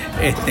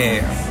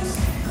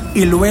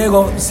 Y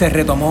luego se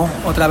retomó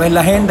otra vez la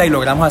agenda y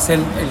logramos hacer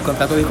el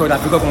contrato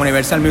discográfico con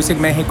Universal Music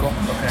México.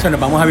 Okay. O sea, nos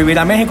vamos a vivir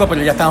a México,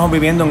 pero ya estamos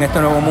viviendo en este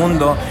nuevo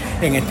mundo,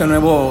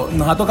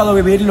 nos ha tocado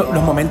vivir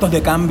los momentos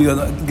de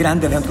cambio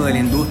grandes dentro de la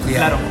industria.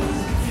 Claro.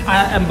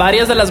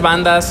 Varias de las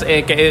bandas,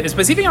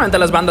 específicamente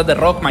las bandas de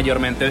rock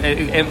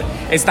mayormente,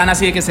 están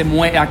así de que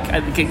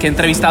que he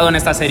entrevistado en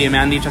esta serie, me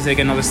han dicho así de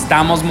que nos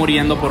estamos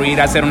muriendo por ir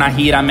a hacer una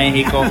gira a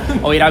México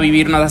o ir a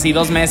vivirnos así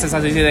 2 meses,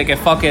 así de que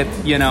fuck it,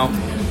 you know.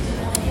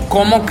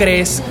 ¿Cómo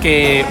crees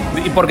que,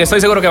 porque estoy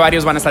seguro que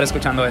varios van a estar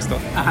escuchando esto,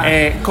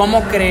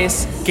 cómo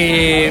crees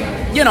que,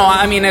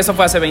 eso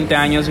fue hace 20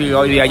 años y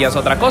hoy día ya es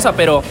otra cosa,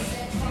 pero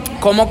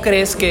 ¿cómo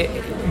crees que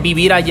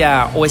vivir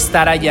allá o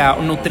estar allá,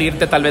 o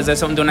nutrirte tal vez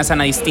de una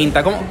escena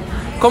distinta,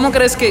 ¿cómo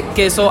crees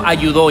que eso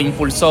ayudó,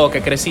 impulsó,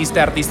 que creciste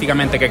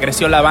artísticamente, que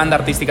creció la banda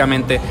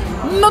artísticamente?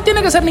 No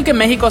tiene que ser ni que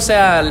México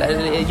sea,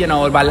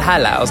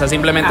 Valhalla, o sea,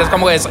 simplemente es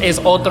como que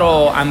es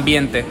otro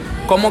ambiente.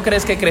 ¿Cómo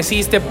crees que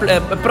creciste?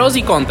 Pros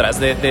y contras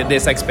de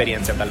esa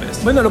experiencia, tal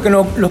vez. Bueno, lo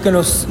que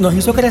nos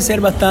hizo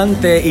crecer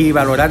bastante y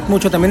valorar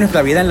mucho también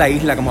nuestra vida en la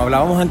isla. Como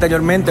hablábamos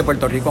anteriormente,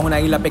 Puerto Rico es una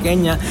isla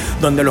pequeña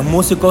donde los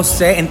músicos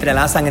se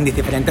entrelazan en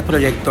diferentes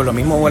proyectos. Lo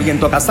mismo alguien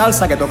toca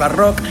salsa, que toca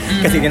rock,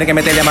 que si tiene que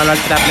meterle mano al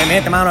trap, le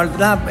mete mano al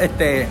trap.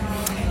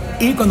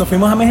 Y cuando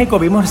fuimos a México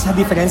vimos esas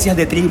diferencias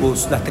de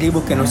tribus, las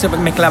tribus que no se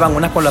mezclaban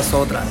unas con las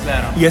otras.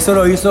 Claro. Y eso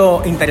lo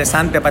hizo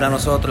interesante para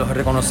nosotros,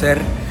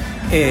 reconocer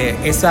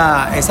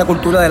esa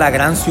cultura de la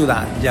gran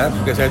ciudad, ya,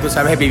 porque tú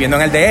sabes, viviendo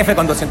en el DF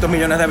con 200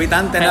 millones de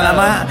habitantes nada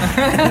más,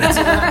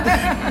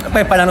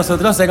 pues para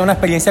nosotros era una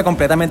experiencia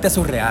completamente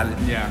surreal.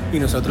 Y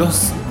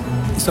nosotros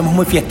somos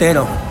muy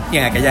fiesteros, y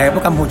en aquella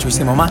época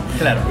muchísimo más.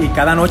 Claro. Y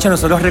cada noche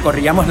nosotros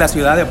recorríamos la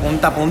ciudad de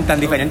punta a punta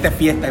en diferentes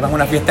fiestas. Íbamos a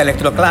una fiesta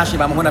electroclash,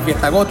 íbamos a una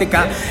fiesta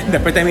gótica,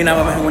 después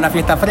terminábamos en una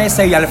fiesta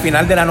fresa, y al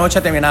final de la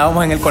noche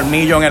terminábamos en el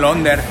Colmillo, en el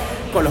Under,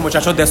 con los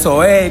muchachos de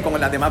Zoé y con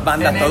las demás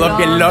bandas, todos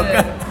bien locos,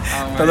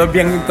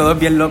 todos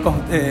bien locos,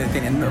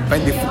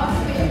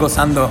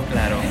 gozando.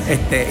 Claro.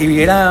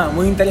 Y era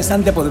muy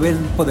interesante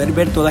poder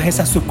ver todas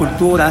esas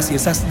subculturas y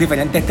esas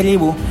diferentes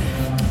tribus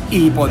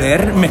y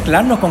poder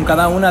mezclarnos con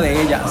cada una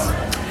de ellas.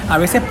 A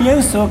veces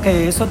pienso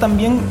que eso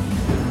también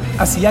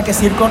hacía que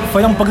Circo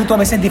fuera un poquito a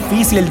veces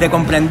difícil de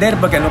comprender,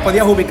 porque no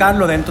podías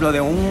ubicarlo dentro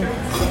de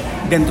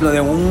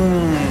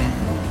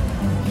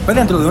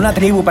una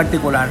tribu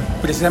particular,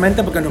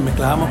 precisamente porque nos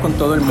mezclábamos con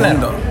todo el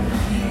mundo. Claro.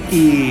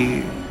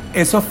 Y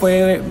eso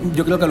fue,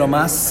 yo creo que lo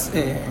más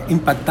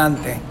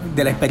impactante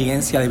de la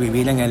experiencia de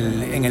vivir en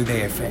el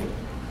DF.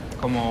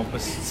 Como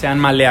pues sean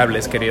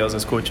maleables, queridos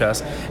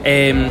escuchas.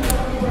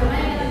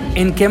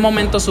 ¿En qué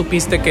momento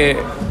supiste que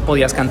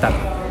podías cantar?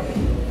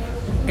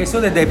 Eso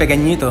desde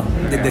pequeñito,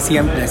 desde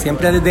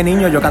siempre desde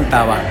niño yo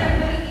cantaba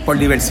por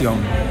diversión.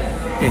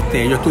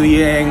 Yo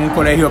estudié en un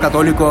colegio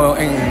católico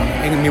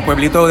en mi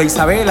pueblito de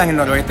Isabela, en el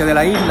noroeste de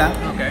la isla.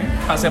 Okay.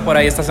 Pasé por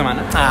ahí esta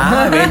semana.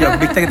 Ah, bello.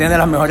 Viste que tiene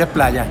las mejores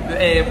playas.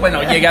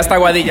 Bueno, llegué hasta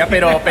Aguadilla,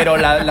 pero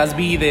las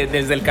vi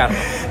desde el carro.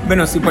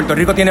 Bueno, sí, Puerto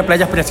Rico tiene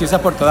playas preciosas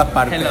por todas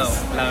partes. Hello,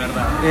 la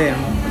verdad.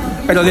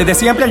 Pero desde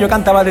siempre yo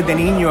cantaba desde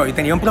niño, y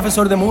tenía un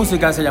profesor de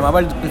música, se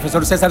llamaba el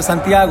profesor César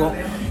Santiago,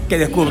 que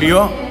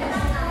descubrió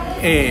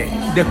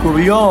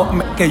descubrió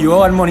que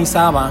yo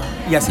armonizaba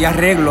y hacía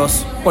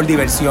arreglos por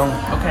diversión.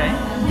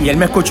 Okay. Y él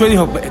me escuchó y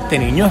dijo, este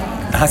niño,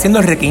 estás haciendo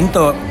el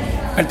requinto.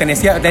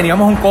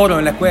 Teníamos un coro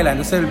en la escuela,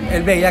 entonces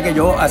él veía que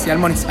yo hacía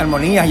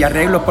armonías y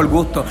arreglos por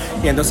gusto.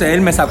 Y entonces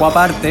él me sacó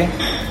aparte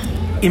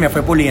y me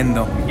fue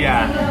puliendo.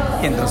 Yeah.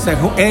 Y entonces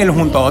él,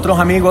 junto a otros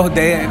amigos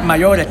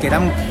mayores que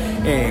eran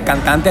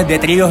cantantes de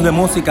tríos de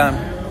música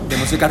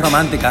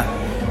romántica,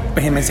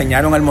 pues me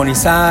enseñaron a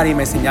armonizar y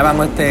me enseñaban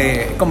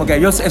como que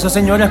esos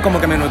señores como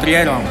que me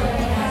nutrieron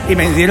y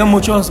me dieron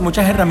muchas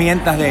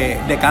herramientas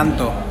de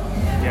canto.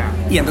 Yeah.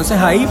 Y entonces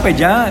ahí pues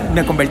ya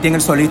me convertí en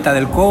el solista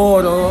del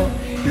coro.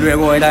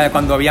 Luego era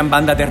cuando habían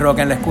bandas de rock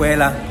en la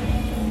escuela,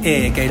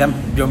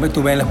 yo me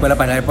estuve en la escuela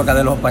para la época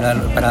de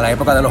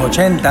los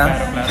 80. Claro.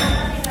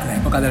 La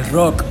época del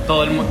rock.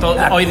 Todo el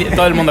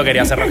mundo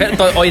quería ser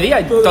rockero. Hoy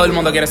día todo el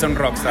mundo quiere ser un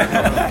rockstar.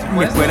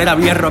 Mi escuela era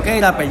bien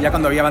rockera, pues ya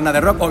cuando había banda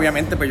de rock,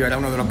 obviamente pues yo era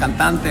uno de los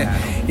cantantes.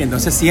 Y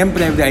entonces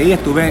siempre de ahí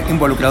estuve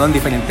involucrado en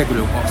diferentes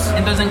grupos.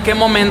 Entonces, ¿en qué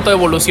momento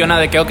evoluciona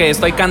de que, ok,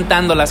 estoy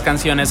cantando las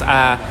canciones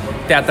a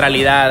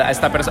teatralidad, a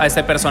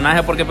este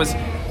personaje? Porque pues,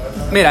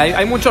 mira,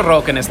 hay mucho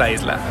rock en esta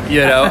isla,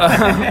 you know?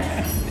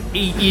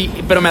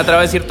 Pero me atrevo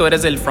a decir, tú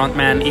eres el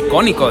frontman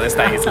icónico de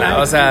esta isla.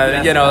 O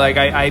sea, you know, like,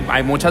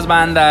 hay muchas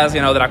bandas, you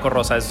know, Draco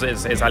Rosa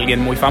es alguien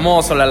muy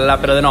famoso,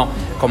 pero no,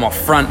 como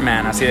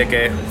frontman, así de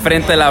que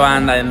frente a la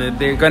banda, and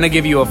they're gonna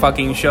give you a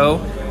fucking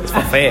show, es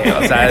feo,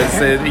 o sea,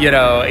 you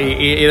know,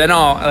 y de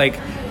no, like,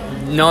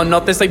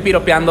 no te estoy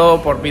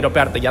piropeando por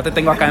piropearte, ya te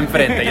tengo acá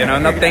enfrente, you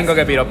know, no tengo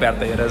que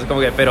piropearte, you know, es como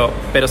que, pero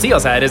sí, o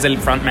sea, eres el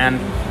frontman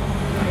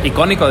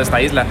icónico de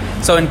esta isla.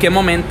 So, ¿en qué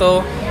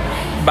momento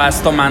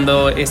vas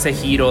tomando ese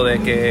giro de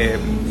que,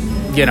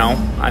 you know,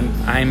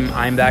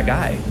 I'm that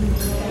guy?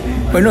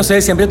 Pues no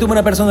sé, siempre tuve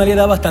una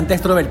personalidad bastante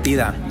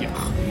extrovertida.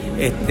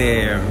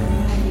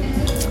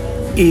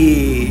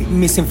 Y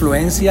mis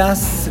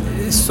influencias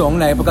son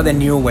la época del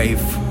New Wave,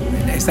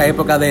 esa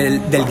época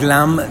del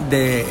glam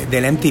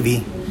del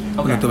MTV. Okay.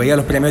 Cuando tú veías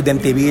los premios de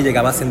MTV,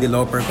 llegaba Cyndi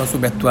Lauper con su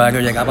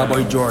vestuario, llegaba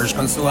Boy George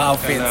con sus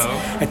outfits,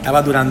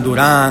 estaba Duran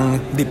Duran,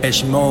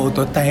 Depeche Mode,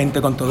 toda esta gente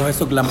con todos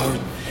esos glamour.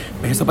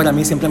 Pues eso para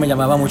mí siempre me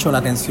llamaba mucho la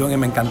atención y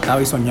me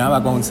encantaba y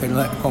soñaba con ser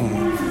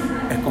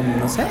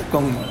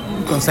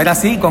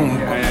así, con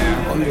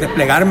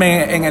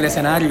desplegarme en el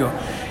escenario.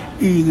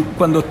 Y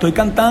cuando estoy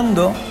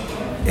cantando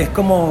es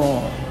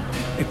como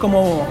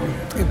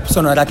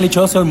sonará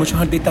clichoso y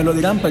muchos artistas lo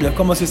dirán, pero es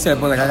como si se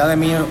apoderara de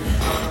mí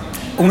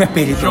un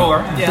espíritu. Sure,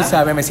 yeah. Tú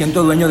sabes, me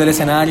siento dueño del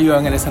escenario,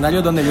 en el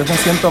escenario donde yo me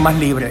siento más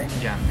libre.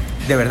 Yeah.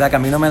 De verdad que a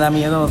mí no me da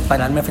miedo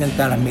pararme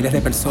frente a las miles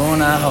de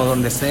personas o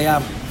donde sea,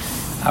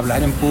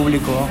 hablar en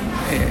público.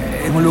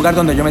 Es un lugar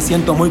donde yo me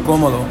siento muy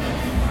cómodo.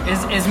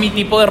 Es mi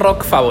tipo de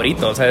rock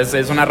favorito, o sea,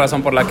 es una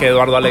razón por la que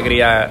Eduardo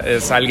Alegría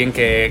es alguien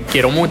que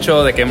quiero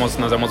mucho, de que nos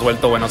hemos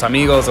vuelto buenos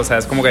amigos, o sea,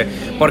 es como que,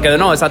 porque de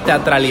nuevo, esa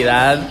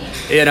teatralidad,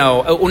 you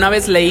know, una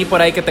vez leí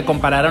por ahí que te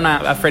compararon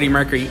a Freddie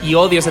Mercury y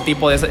odio ese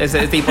tipo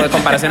de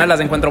comparaciones, las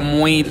encuentro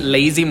muy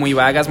lazy, muy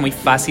vagas, muy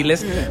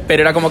fáciles,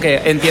 pero era como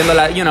que entiendo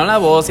la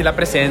voz y la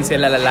presencia,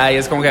 y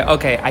es como que,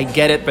 okay, I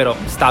get it, pero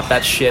stop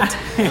that shit.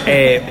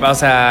 O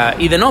sea,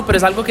 y de no, pero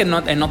es algo que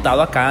he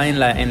notado acá en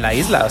la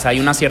isla, o sea,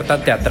 hay una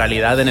cierta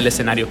teatralidad en el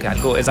escenario que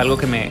es algo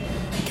que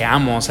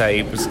amo, o sea,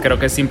 y pues creo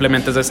que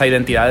simplemente es esa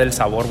identidad del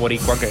sabor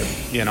boricua que,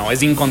 you know,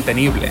 es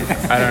incontenible. I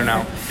don't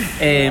know.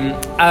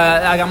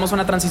 Hagamos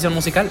una transición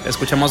musical,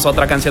 escuchemos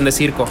otra canción de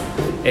Circo.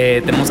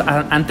 Tenemos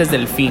Antes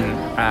del Fin,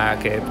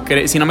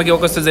 que si no me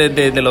equivoco, esto es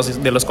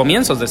de los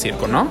comienzos de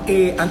Circo, ¿no?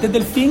 Antes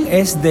del Fin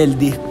es del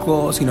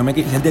disco, si no me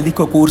equivoco, es del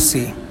disco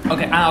Cursi.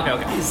 Okay. Okay.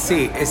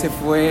 Sí, ese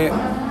fue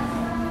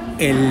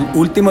el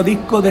último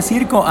disco de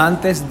Circo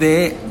antes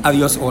de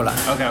Adiós Hola.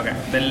 Okay.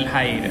 Del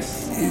hiatus.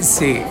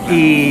 Sí,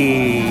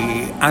 y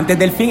Antes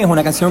del Fin es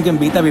una canción que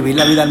invita a vivir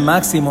la vida al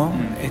máximo,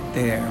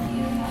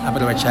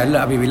 aprovechar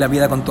a vivir la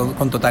vida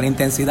con total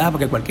intensidad,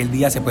 porque cualquier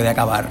día se puede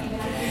acabar.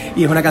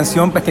 Y es una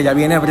canción pues que ya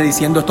viene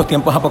prediciendo estos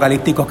tiempos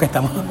apocalípticos que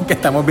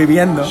estamos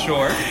viviendo.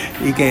 Sure.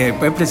 Y que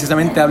pues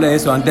precisamente habla de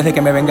eso. Antes de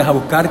que me vengas a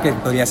buscar, que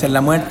podría ser la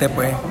muerte,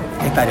 pues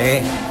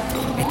estaré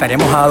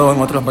mojado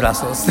en otros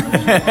brazos.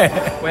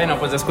 Bueno,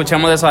 pues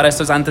escuchamos eso ahora.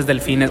 Esto es Antes del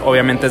Fin,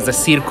 obviamente es de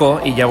Circo,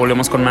 y ya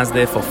volvemos con más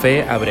de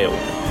Fofé Abreu.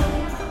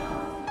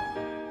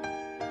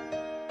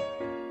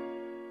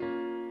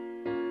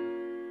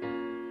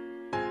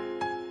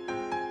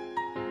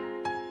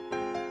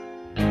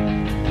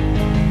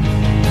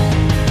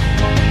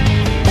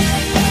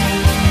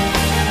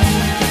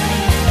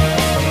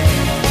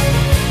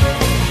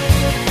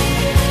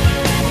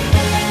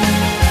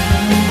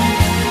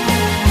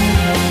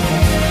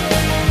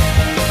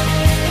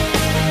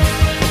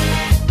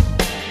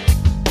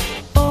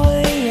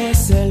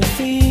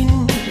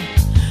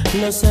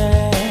 No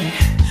sé,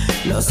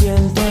 lo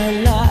siento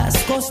en las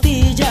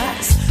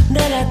costillas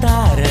de la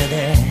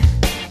tarde.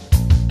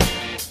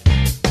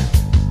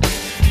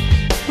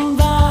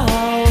 Va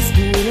a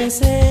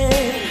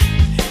oscurecer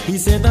y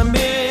sé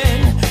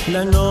también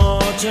la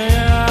noche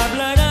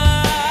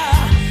hablará,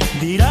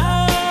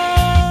 dirá.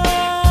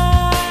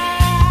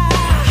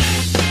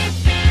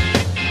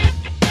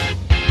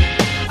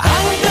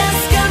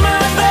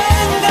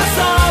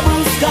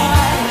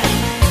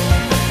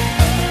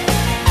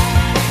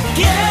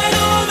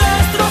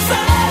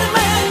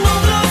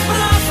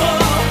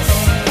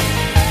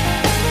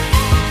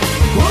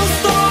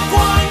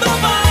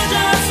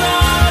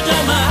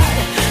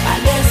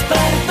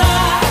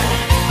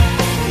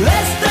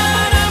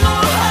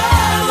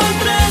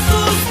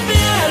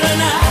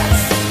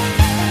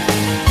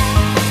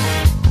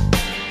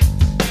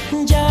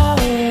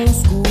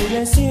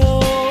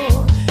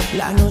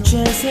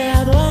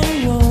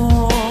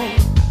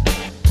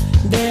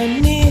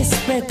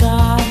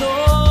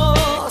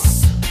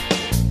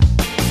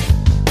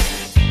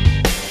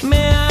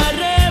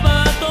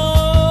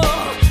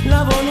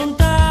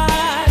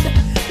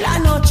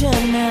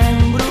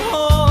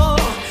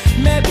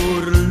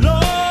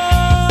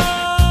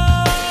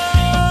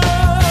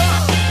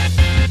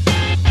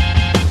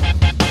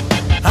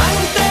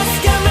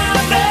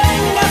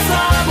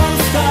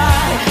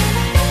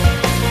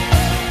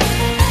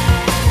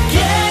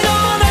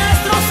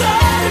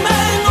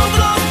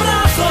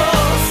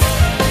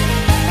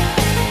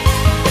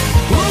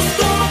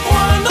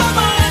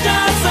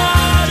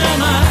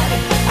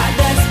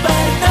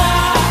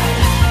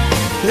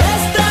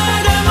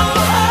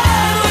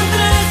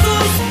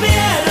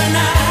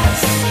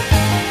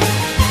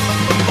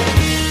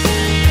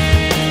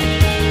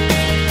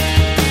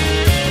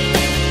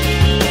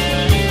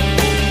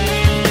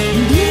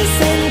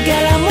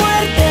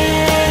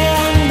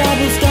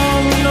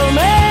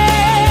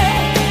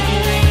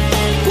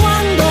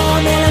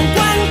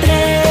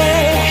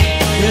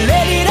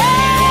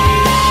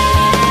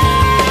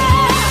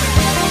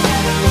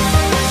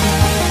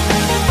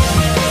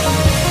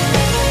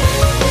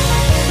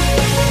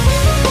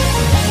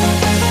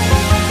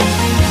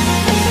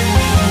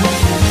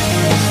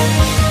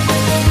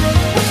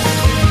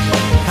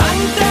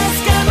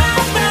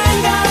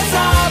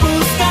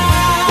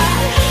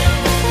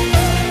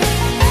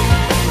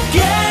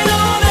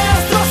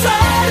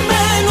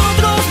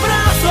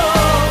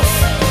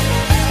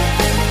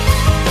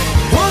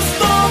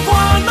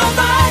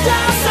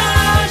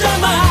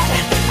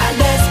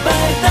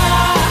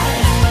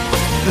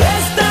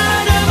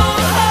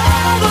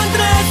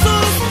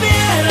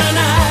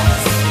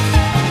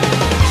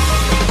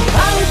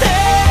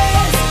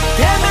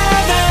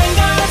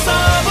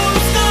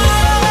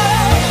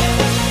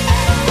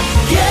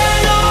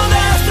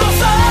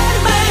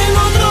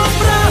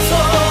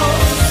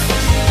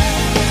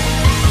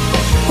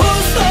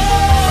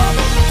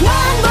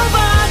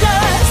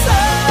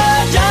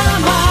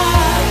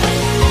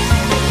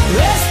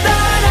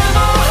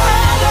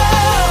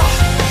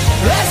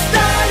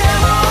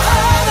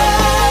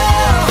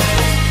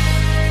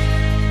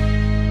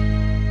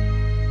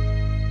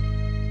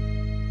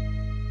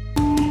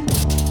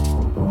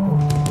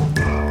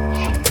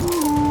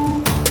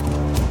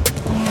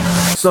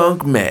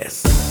 Song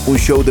Mess, un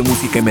show de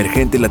música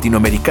emergente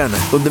latinoamericana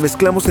donde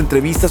mezclamos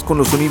entrevistas con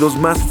los sonidos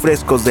más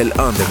frescos del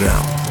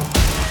underground.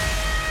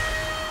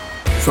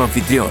 Su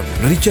anfitrión,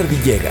 Richard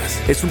Villegas,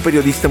 es un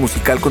periodista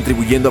musical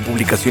contribuyendo a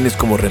publicaciones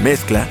como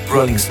Remezcla,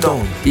 Rolling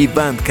Stone y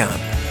Bandcamp.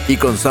 Y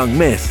con Song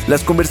Mess,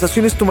 las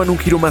conversaciones toman un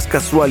giro más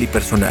casual y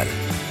personal,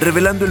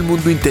 revelando el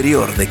mundo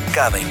interior de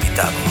cada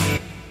invitado.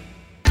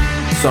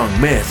 Song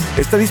Mess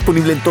está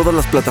disponible en todas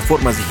las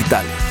plataformas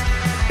digitales.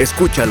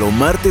 Escúchalo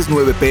martes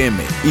 9 p.m.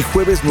 y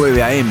jueves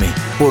 9 a.m.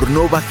 por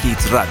Nova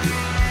Hits Radio.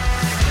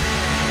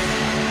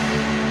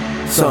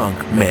 Song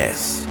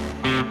Mess.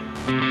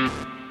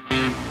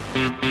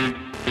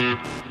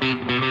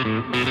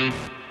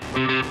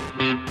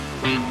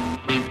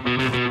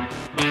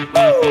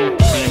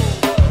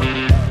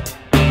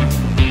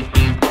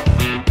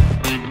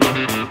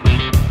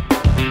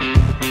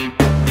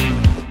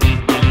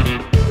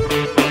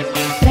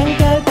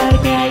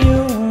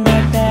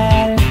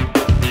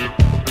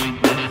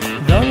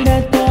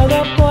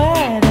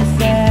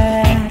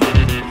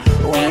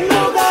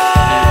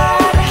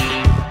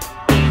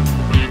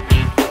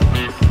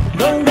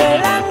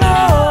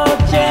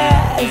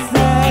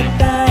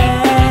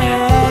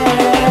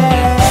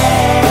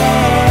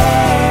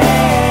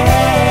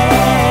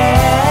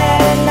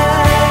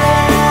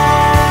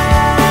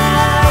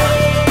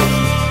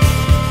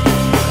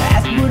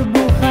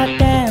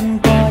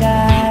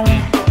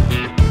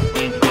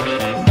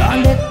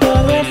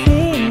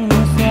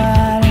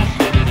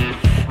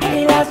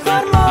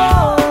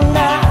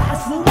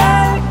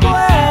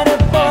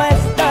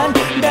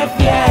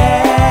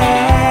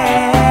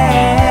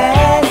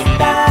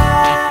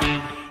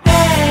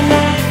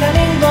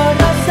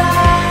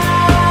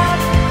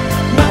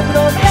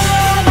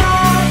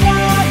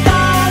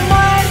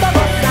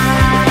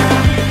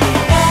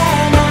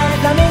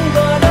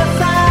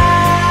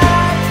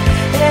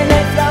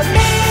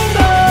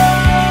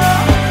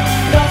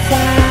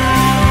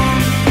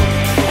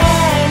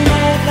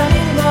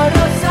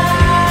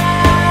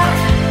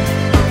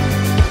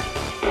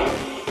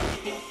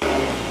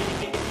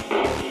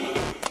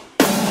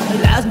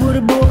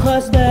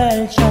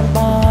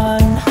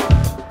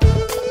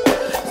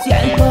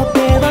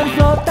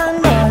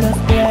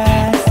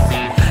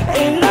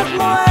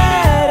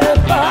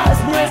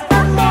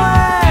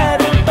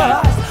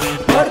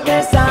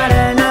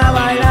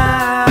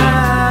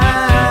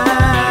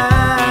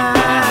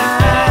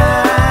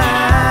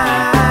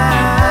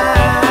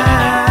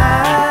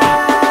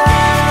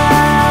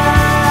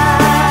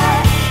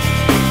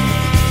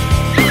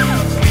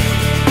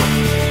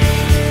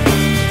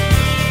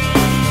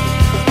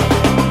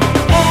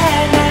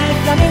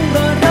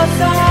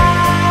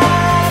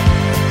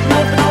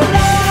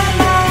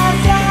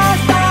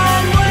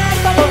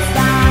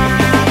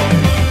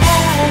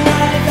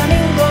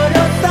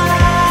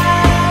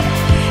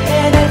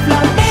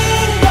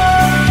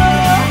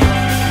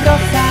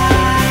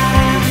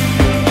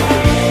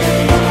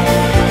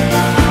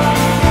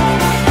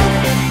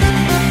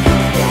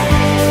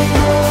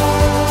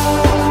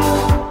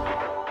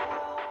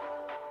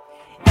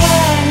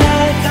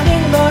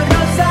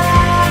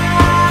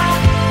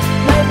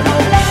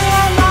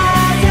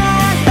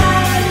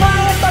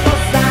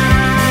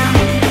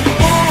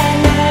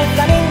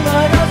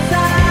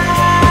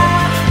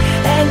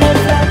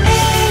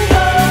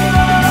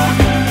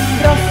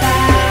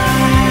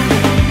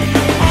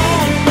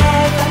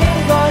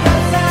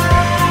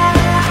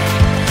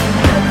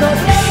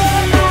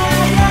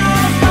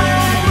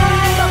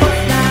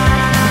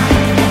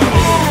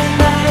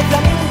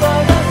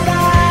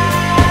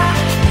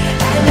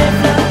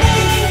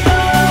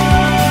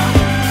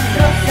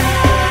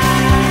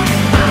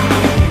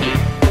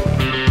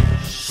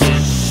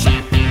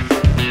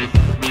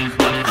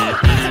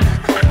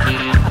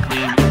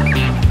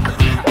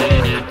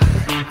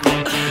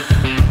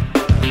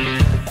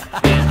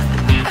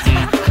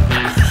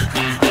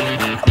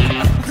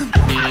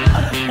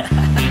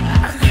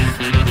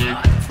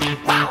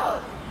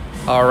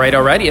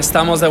 Alright, y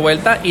estamos de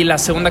vuelta y la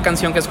segunda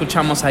canción que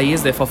escuchamos ahí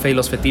es de Fofé y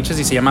los Fetiches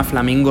y se llama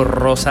Flamingo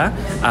Rosa.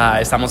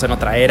 Estamos en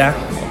otra era,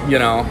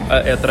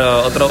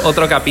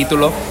 otro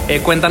capítulo.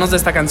 Cuéntanos de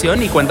esta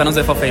canción y cuéntanos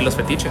de Fofé y los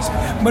Fetiches.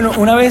 Bueno,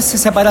 una vez se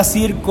separa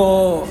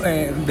Circo,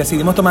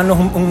 decidimos tomarnos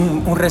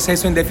un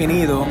receso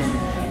indefinido.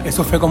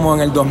 Eso fue como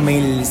en el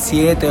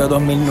 2007 o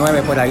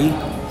 2009, por ahí.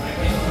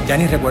 Ya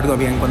ni recuerdo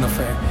bien cuándo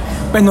fue.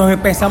 Pues nos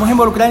empezamos a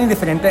involucrar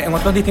en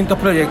otros distintos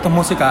proyectos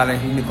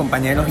musicales, mis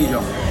compañeros y yo.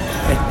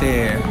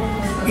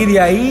 Y de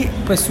ahí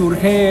pues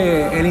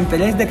surge el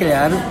interés de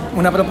crear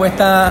una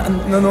propuesta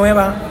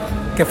nueva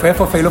que fue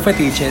Fofé y los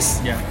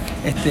Fetiches. Yeah.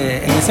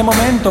 En ese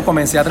momento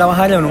comencé a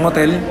trabajar en un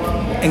hotel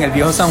en el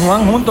Viejo San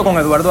Juan junto con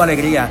Eduardo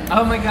Alegría.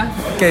 Oh my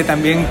God. Que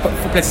también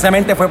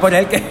precisamente fue por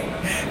él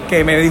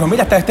que me dijo,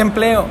 mira, está este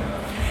empleo.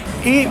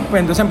 Y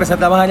pues entonces empecé a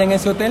trabajar en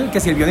ese hotel que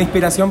sirvió de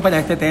inspiración para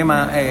este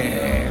tema,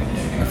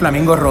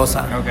 Flamingo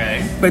Rosa.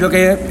 Okay. Pero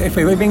que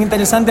fue bien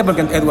interesante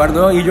porque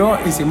Eduardo y yo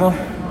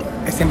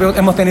siempre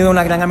hemos tenido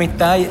una gran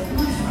amistad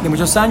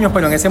muchos años,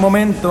 pero en ese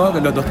momento,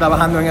 los dos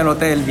trabajando en el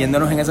hotel,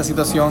 viéndonos en esa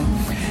situación,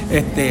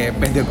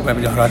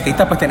 los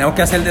artistas pues tenemos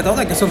que hacer de todo,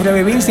 hay que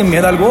sobrevivir sin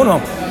miedo alguno.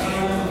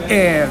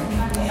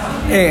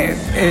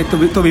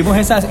 Tuvimos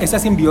esa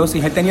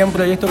simbiosis. Él tenía un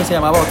proyecto que se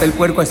llamaba Hotel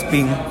Puerco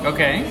Espín.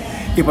 Okay.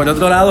 Y por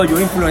otro lado, yo,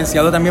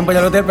 influenciado también por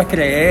el hotel, pues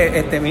creé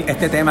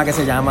este tema que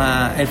se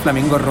llama El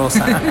Flamingo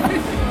Rosa.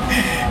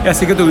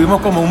 Así que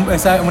tuvimos como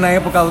una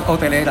época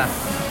hotelera.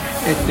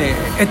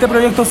 Este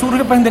proyecto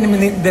surge pues, de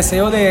mi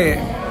deseo de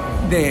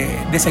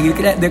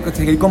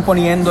seguir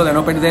componiendo, de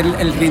no perder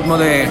el ritmo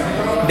de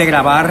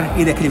grabar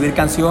y de escribir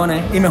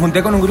canciones. Y me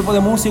junté con un grupo de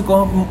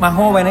músicos más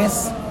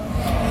jóvenes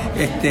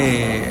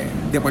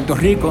de Puerto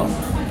Rico,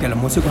 que los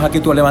músicos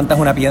aquí tú levantas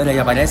una piedra y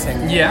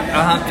aparecen.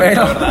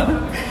 Pero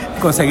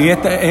conseguí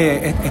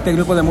este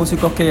grupo de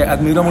músicos que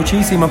admiro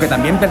muchísimo, que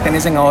también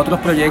pertenecen a otros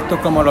proyectos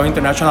como los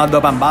International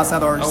Dub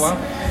Ambassadors,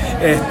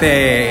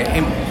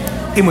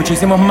 y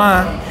muchísimos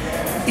más.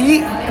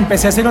 Y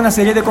empecé a hacer una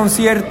serie de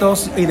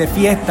conciertos y de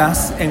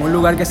fiestas en un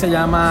lugar que se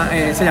llamaba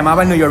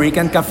el New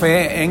Yorican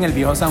Café en el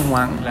Viejo San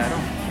Juan. Claro.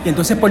 Y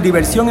entonces por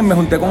diversión me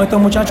junté con estos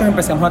muchachos,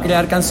 empezamos a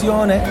crear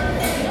canciones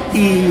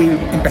y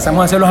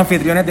empezamos a ser los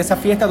anfitriones de esa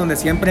fiesta, donde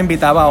siempre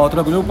invitaba a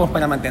otros grupos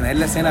para mantener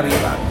la escena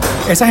viva.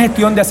 Esa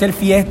gestión de hacer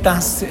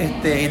fiestas,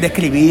 de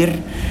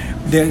escribir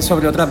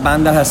sobre otras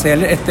bandas, de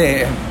hacer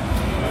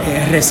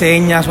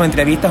reseñas o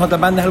entrevistas a otras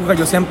bandas, es algo que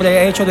yo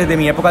siempre he hecho desde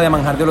mi época de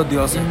Manjar de los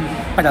Dioses,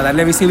 para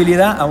darle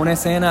visibilidad a una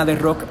escena de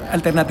rock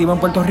alternativo en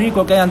Puerto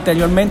Rico que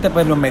anteriormente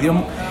pues los medios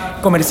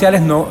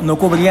comerciales no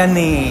cubrían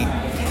ni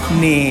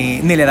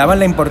le daban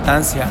la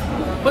importancia.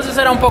 Pues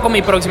esa era un poco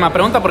mi próxima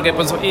pregunta, porque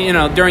pues,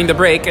 during the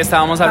break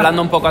estábamos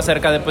hablando un poco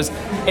acerca de pues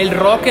el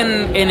rock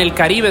en el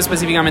Caribe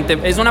específicamente.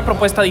 Es una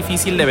propuesta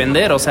difícil de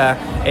vender, o sea,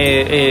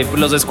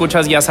 los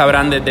escuchas ya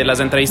sabrán de las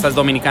entrevistas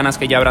dominicanas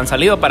que ya habrán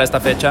salido para esta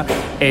fecha,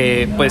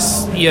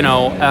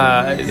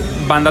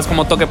 bandas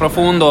como Toque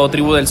Profundo o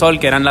Tribu del Sol,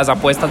 que eran las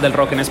apuestas del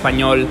rock en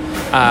español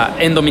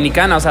en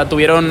Dominicana, o sea,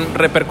 tuvieron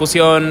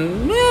repercusión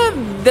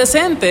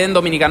decente en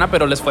Dominicana,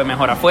 pero les fue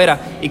mejor afuera.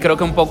 Y creo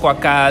que un poco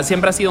acá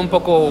siempre ha sido un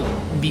poco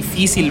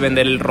difícil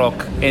vender el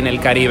rock en el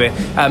Caribe.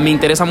 Me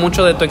interesa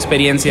mucho de tu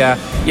experiencia,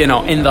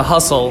 in the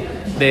hustle,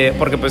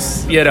 porque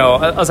pues,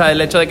 o sea,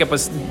 el hecho de que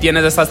pues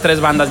tienes estas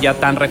 3 bandas ya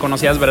tan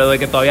reconocidas, pero de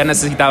que todavía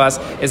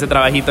necesitabas ese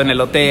trabajito en el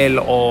hotel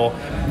o,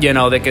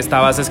 de que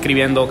estabas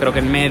escribiendo, creo que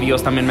en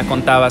medios también me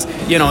contabas.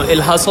 El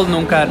hustle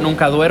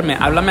nunca duerme.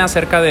 Háblame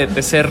acerca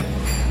de ser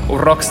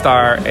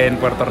rockstar en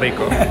Puerto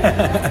Rico.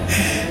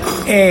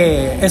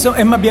 Eso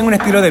es más bien un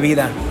estilo de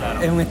vida.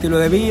 Es un estilo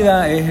de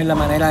vida, es la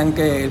manera en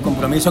que el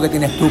compromiso que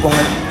tienes tú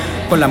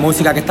con la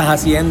música que estás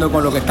haciendo,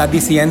 con lo que estás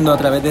diciendo a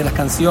través de las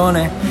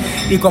canciones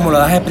y cómo lo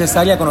das a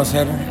expresar y a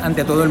conocer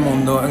ante todo el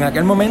mundo. En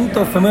aquel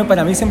momento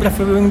para mí siempre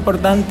fue muy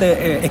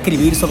importante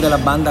escribir sobre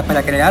las bandas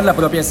para crear la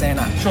propia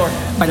escena,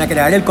 para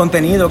crear el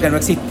contenido que no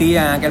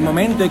existía en aquel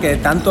momento y que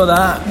tanto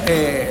da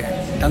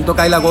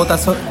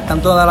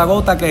la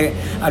gota que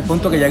al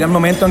punto que llega el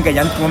momento en que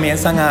ya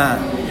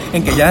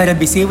en que ya eres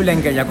visible,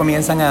 en que ya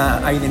comienzan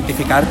a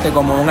identificarte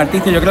como un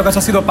artista. Yo creo que eso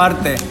ha sido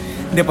parte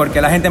de por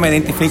qué la gente me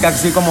identifica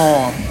así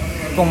como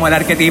el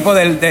arquetipo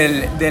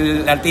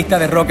del artista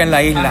de rock en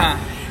la isla. Ajá.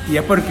 Y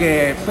es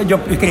porque yo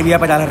escribía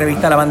para la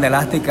revista La Banda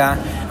Elástica,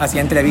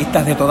 hacía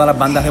entrevistas de todas las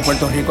bandas de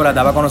Puerto Rico, las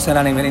daba a conocer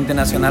a nivel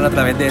internacional a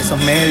través de esos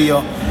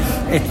medios.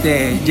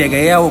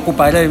 Llegué a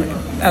ocupar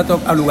a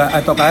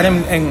tocar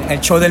en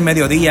el show del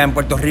mediodía en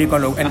Puerto Rico,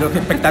 en los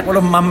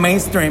espectáculos más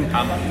mainstream,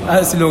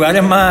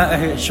 lugares más,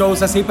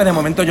 shows así, pero de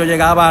momento yo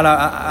llegaba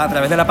a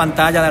través de la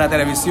pantalla de la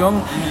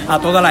televisión a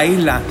toda la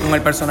isla con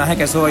el personaje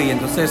que soy.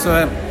 Entonces eso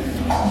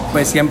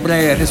pues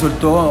siempre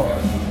resultó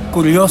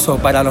curioso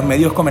para los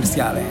medios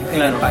comerciales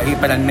en el país,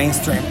 para el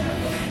mainstream.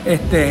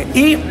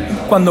 Y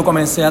cuando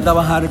comencé a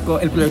trabajar con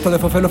el proyecto de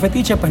Fofé Los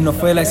Fetiches, pues no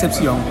fue la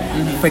excepción.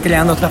 Fue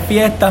creando otras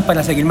fiestas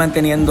para seguir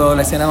manteniendo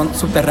la escena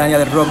subterránea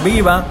del rock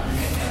viva,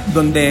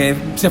 donde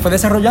se fue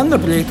desarrollando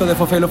el proyecto de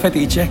Fofé Los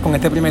Fetiches con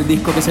este primer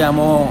disco que se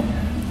llamó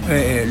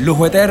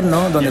Lujo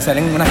Eterno, donde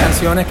salen unas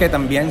canciones que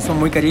también son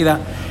muy queridas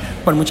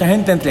por mucha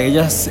gente, entre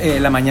ellas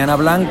La Mañana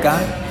Blanca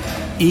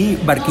y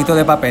Barquito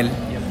de Papel.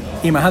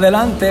 Y más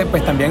adelante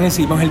pues también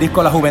hicimos el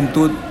disco La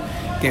Juventud,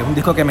 que es un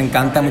disco que me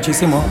encanta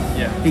muchísimo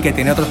y que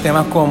tiene otros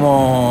temas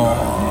como,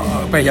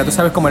 pues ya tú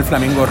sabes, como El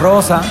Flamingo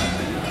Rosa,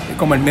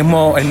 como el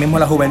mismo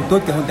La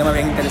Juventud, que es un tema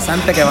bien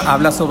interesante que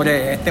habla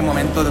sobre este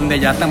momento donde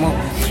ya estamos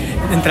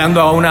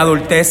entrando a una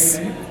adultez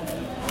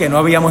que no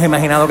habíamos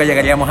imaginado que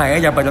llegaríamos a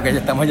ella, pero que ya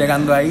estamos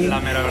llegando ahí. La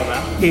mera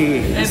verdad.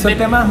 Y son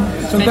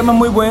temas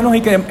muy buenos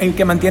y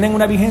que mantienen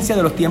una vigencia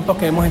de los tiempos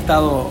que hemos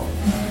estado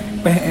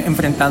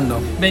enfrentando.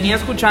 Venía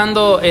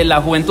escuchando La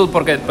Juventud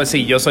porque, pues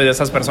sí, yo soy de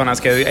esas personas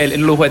que el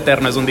Lujo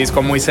Eterno es un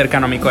disco muy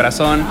cercano a mi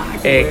corazón.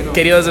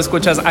 Queridos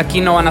escuchas, aquí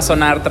no van a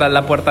sonar Tras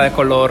la Puerta de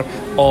Color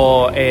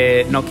o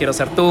No Quiero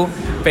Ser Tú,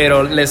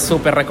 pero les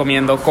súper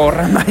recomiendo,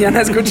 corran, vayan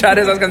a escuchar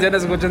esas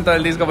canciones, escuchen todo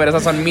el disco, pero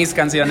esas son mis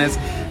canciones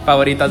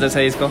favoritas de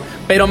ese disco.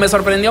 Pero me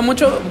sorprendió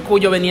mucho,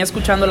 yo venía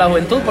escuchando La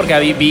Juventud porque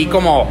vi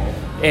como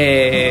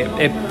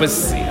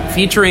pues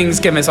featurings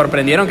que me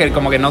sorprendieron, que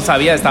como que no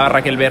sabía. Estaba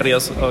Raquel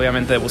Berrios,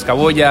 obviamente, de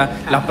Buscaboya,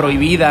 La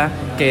Prohibida,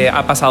 que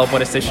ha pasado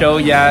por este show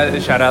ya.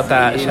 Shout out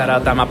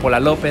a Amapola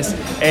López.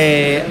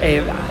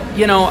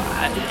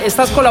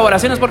 Estas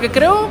colaboraciones, porque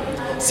creo,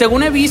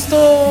 según he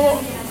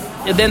visto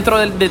dentro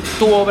de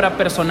tu obra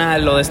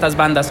personal o de estas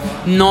bandas,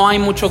 no hay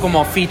mucho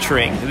como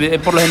featuring.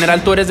 Por lo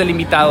general tú eres el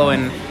invitado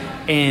en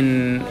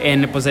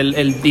pues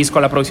el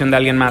disco, la producción de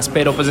alguien más,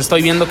 pero pues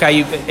estoy viendo que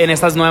hay en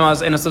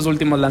estos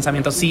últimos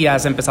lanzamientos sí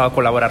has empezado a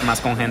colaborar más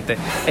con gente.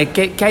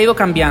 ¿Qué ha ido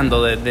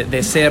cambiando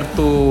de ser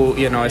tú,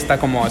 esta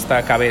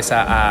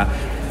cabeza a,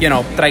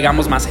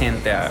 traigamos más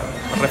gente a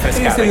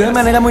refrescar? Se dio de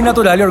manera muy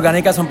natural y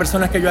orgánica. Son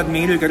personas que yo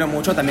admiro y quiero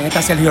mucho. También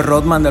está Sergio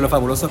Rodman de los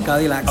Fabulosos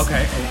Cadillacs,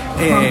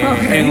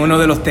 en uno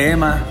de los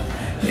temas.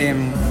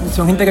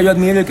 Son gente que yo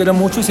admiro y quiero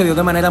mucho, y se dio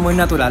de manera muy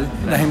natural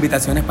las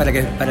invitaciones para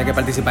que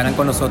participaran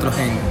con nosotros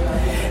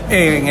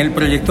en el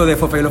proyecto de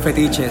Fofé y los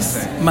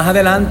Fetiches. Más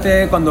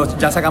adelante, cuando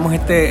ya sacamos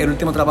el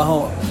último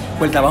trabajo,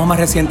 o el trabajo más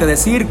reciente de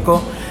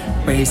Circo,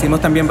 pues hicimos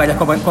también varias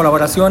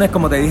colaboraciones,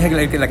 como te dije,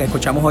 la que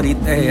escuchamos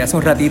ahorita, hace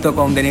un ratito,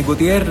 con Denis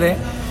Gutiérrez,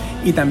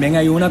 y también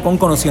hay una con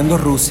Conociendo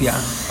Rusia.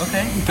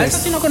 Eso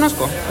sí no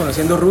conozco.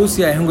 Conociendo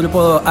Rusia es un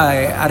grupo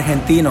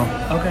argentino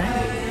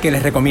que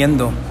les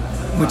recomiendo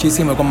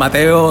muchísimo, con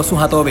Mateo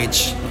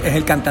Sujatovich, es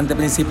el cantante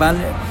principal,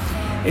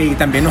 y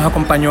también nos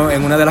acompañó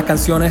en una de las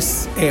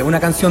canciones, una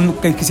canción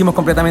que hicimos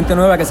completamente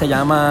nueva que se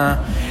llama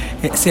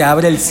Se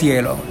abre el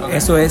cielo.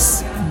 Eso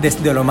es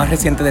desde lo más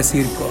reciente de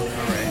Circo.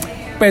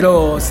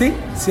 Pero sí,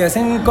 si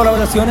hacen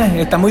colaboraciones,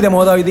 está muy de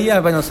moda hoy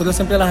día, pero nosotros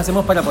siempre las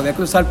hacemos para poder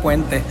cruzar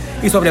puentes,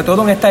 y sobre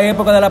todo en esta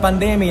época de la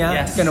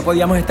pandemia, que no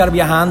podíamos estar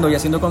viajando y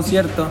haciendo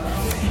conciertos.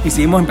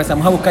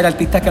 Empezamos a buscar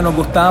artistas que nos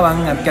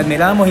gustaban, que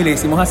admiramos, y le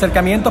hicimos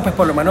acercamientos, pues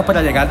por lo menos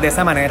para llegar de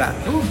esa manera,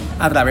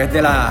 a través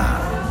de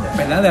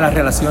de las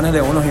relaciones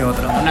de unos y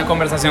otros. Una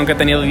conversación que he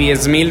tenido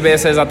 10,000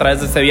 veces a través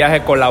de este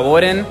viaje: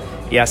 colaboren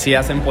y así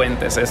hacen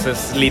puentes. Eso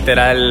es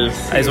literal,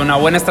 es una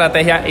buena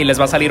estrategia, y les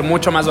va a salir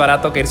mucho más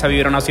barato que irse a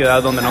vivir a una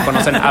ciudad donde no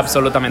conocen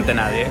absolutamente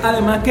nadie.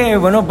 Además que,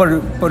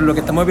 por lo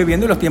que estamos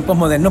viviendo y los tiempos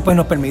modernos, pues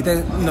nos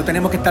permite, no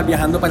tenemos que estar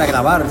viajando para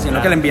grabar,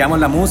 sino que le enviamos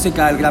la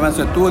música, él graba en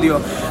su estudio,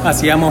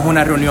 hacíamos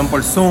una reunión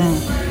por Zoom,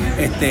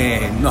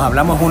 nos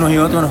hablamos unos y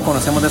otros, nos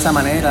conocemos de esa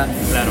manera.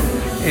 Claro.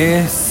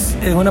 Es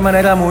una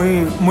manera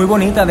muy, muy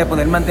bonita de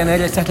poder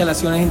mantener esas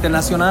relaciones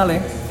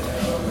internacionales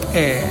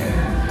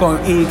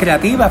y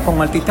creativas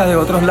con artistas de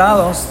otros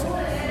lados,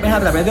 pues a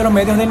través de los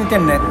medios del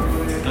internet.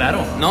 Claro,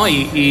 no,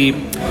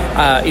 y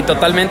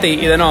totalmente,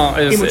 y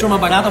mucho más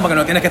barato, porque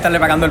no tienes que estarle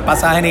pagando el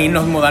pasaje ni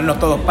mudarnos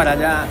todos para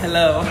allá.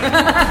 Hello.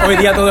 Hoy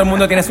día todo el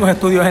mundo tiene sus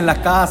estudios en las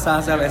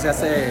casas, a veces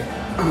hace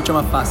mucho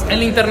más fácil.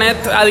 El internet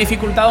ha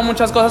dificultado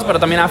muchas cosas, pero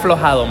también ha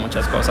aflojado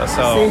muchas cosas.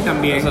 Sí,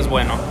 también. Eso es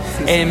bueno.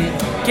 Sí.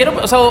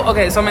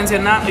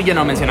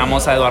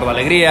 Mencionamos a Eduardo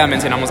Alegría,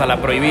 mencionamos a La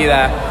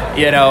Prohibida,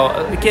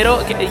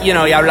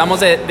 y hablamos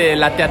de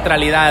la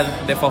teatralidad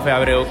de Fofé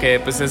Abreu, que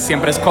pues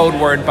siempre es code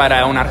word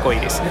para un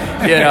arcoíris.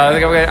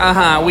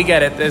 We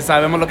get it,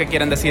 sabemos lo que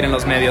quieren decir en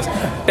los medios.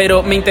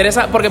 Pero me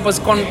interesa, porque pues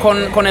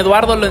con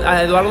Eduardo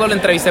lo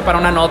entrevisté para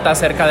una nota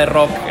acerca de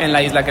rock en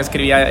la isla que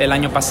escribía el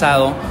año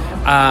pasado.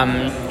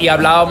 Y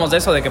hablábamos de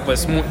eso, de que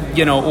pues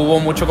hubo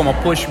mucho como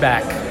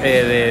pushback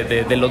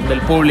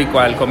del público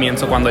al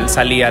comienzo, cuando él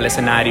salía al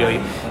escenario, y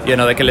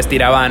de que les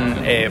tiraban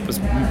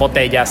pues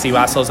botellas y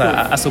vasos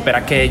a super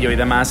aquello y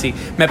demás. Y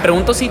me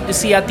pregunto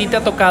si a ti te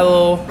ha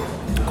tocado,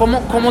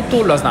 ¿cómo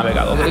tú lo has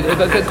navegado?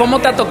 ¿Cómo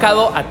te ha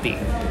tocado a ti?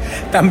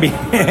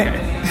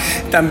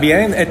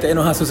 También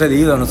nos ha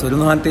sucedido. Nosotros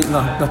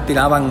nos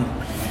tiraban,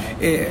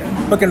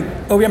 porque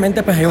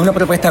obviamente pues hay una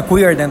propuesta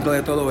queer dentro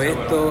de todo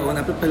esto,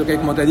 pero que,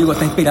 como te digo,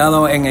 está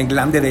inspirado en el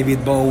glam de David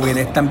Bowie,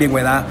 de esta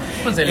ambigüedad,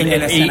 pues en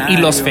el escenario.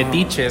 Y los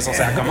fetiches, o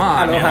sea, come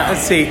on.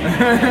 Sí.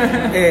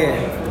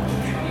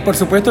 Por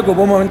supuesto que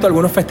hubo un momento,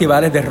 algunos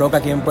festivales de rock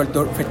aquí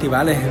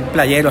festivales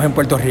playeros en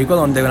Puerto Rico,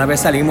 donde una vez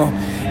salimos,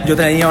 yo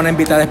tenía una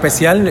invitada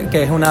especial,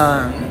 que es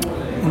una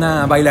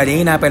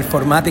bailarina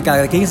performática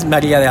de Kiss,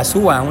 María de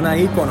Azúa, una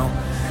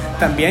ícono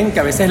también, que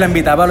a veces la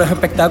invitaba a los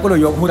espectáculos,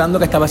 yo jurando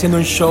que estaba haciendo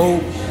un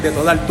show de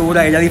toda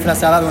altura, ella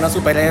disfrazada de una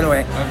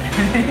superhéroe.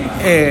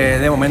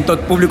 De momento el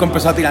público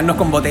empezó a tirarnos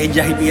con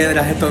botellas y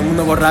piedras, todo el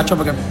mundo borracho,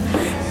 porque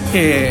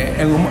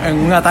en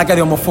un ataque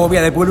de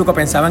homofobia de público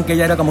pensaban que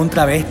ella era como un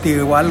travesti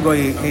o algo,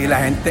 y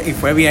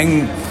fue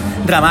bien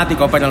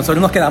dramático, pero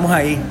nosotros nos quedamos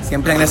ahí,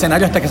 siempre en el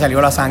escenario, hasta que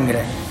salió la sangre,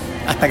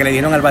 hasta que le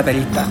dieron al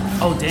baterista.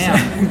 Oh,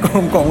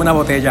 damn. con una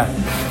botella.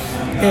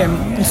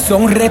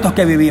 Son retos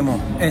que vivimos.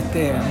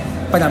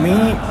 Para mí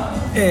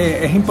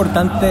es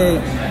importante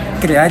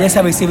crear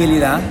esa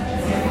visibilidad,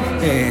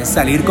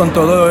 salir con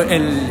todo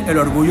el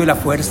orgullo y la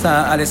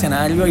fuerza al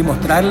escenario y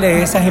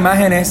mostrarle esas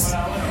imágenes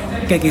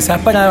que quizás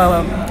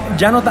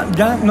ya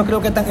no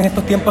creo que en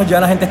estos tiempos ya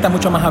la gente está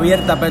mucho más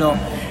abierta, pero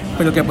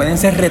que pueden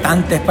ser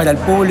retantes para el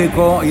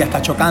público y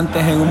hasta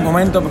chocantes en un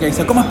momento, porque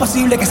dicen, ¿cómo es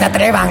posible que se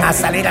atrevan a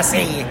salir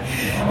así?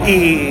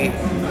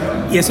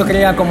 Y eso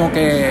crea como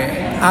que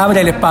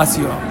abre el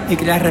espacio y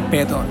crea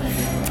respeto.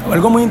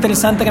 algo muy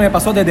interesante que me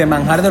pasó desde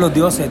Manjar de los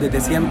Dioses,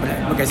 desde siempre,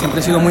 porque siempre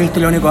he sido muy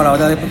histriónico a la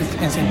hora de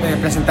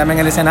presentarme en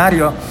el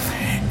escenario,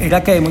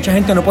 era que mucha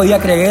gente no podía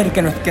creer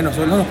que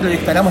nosotros nos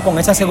proyectáramos con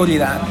esa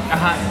seguridad.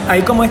 Ajá.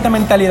 Hay como esta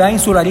mentalidad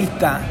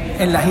insularista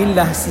en las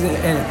islas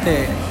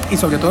y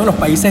sobre todo en los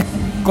países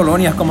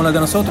colonias como los de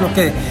nosotros,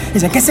 que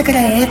dicen, ¿qué se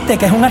cree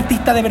que es un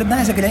artista de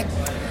verdad?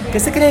 ¿Qué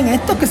se creen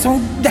estos que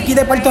son de aquí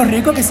de Puerto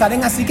Rico, que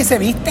salen así, que se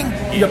visten?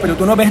 Y yo, pero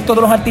tú no ves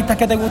todos los artistas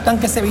que te gustan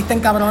que se visten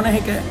cabrones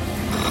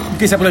y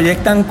que se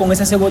proyectan con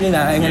esa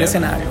seguridad en el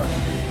escenario.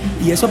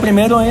 Y eso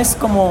primero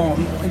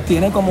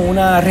tiene como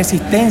una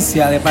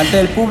resistencia de parte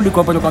del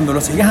público, pero cuando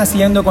lo sigues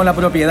haciendo con la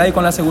propiedad y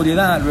con la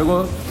seguridad,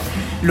 luego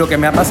lo que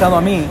me ha pasado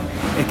a mí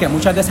es que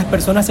muchas de esas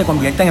personas se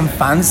convierten en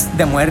fans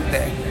de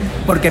muerte,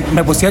 porque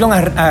me pusieron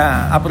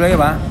a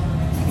prueba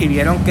y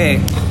vieron que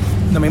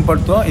no me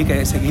importó y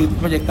que seguí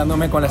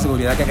proyectándome con la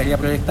seguridad que quería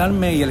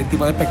proyectarme y el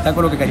tipo de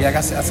espectáculo que quería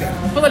hacer.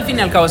 Pues al fin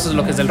y al cabo eso es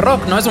lo que es el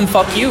rock, ¿no? Es un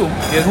fuck you.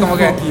 Es como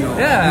que... Fuck you.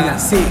 Yeah. Mira,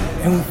 sí,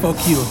 es un fuck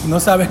you. No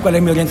sabes cuál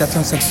es mi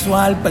orientación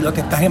sexual, pero que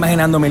estás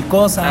imaginando mil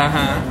cosas.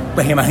 Ajá.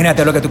 Pues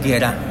imagínate lo que tú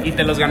quieras. Y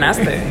te los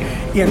ganaste.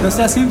 Y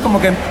entonces así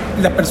como que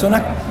las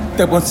personas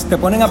te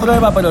ponen a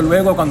prueba, pero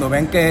luego cuando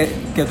ven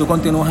que tú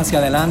continúas hacia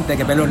adelante,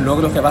 que ven los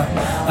logros que vas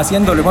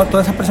haciendo, luego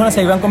todas esas personas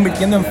se iban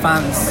convirtiendo en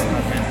fans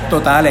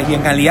totales y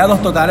en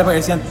aliados totales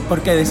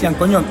porque decían,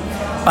 coño,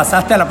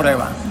 pasaste a la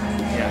prueba.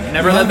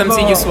 Never let them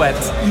see you sweat.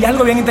 Y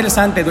algo bien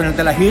interesante,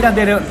 durante las giras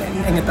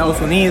en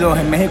Estados Unidos,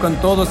 en México, en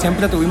todo,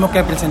 siempre tuvimos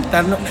que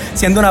presentarnos,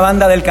 siendo una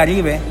banda del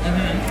Caribe,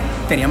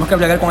 teníamos que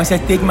hablar con ese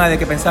estigma de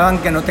que pensaban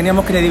que no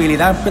teníamos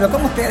credibilidad. Pero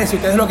como ustedes, si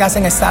ustedes lo que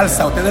hacen es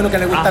salsa, ustedes lo que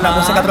les gusta la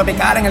música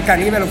tropical en el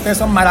Caribe, ustedes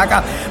son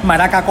maraca,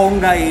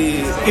 conga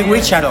y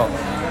huícharo.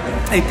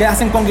 ¿Y qué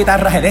hacen con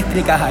guitarras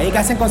eléctricas ahí? ¿Qué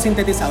hacen con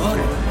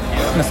sintetizadores?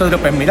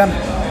 Nosotros, pues mira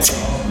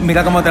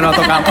cómo te lo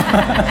tocamos.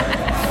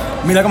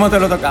 Mira cómo te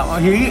lo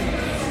tocamos. Y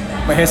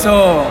pues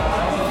eso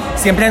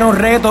siempre era un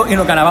reto y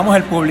nos ganábamos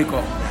el público.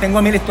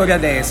 Tengo 1000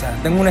 historias de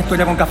esas. Tengo una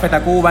historia con Café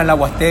Tacuba en la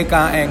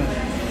Huasteca,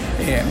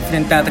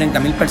 frente a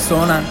 30,000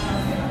 personas,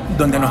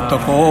 donde nos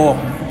tocó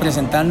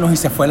presentarnos y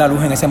se fue la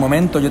luz en ese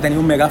momento. Yo tenía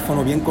un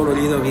megáfono bien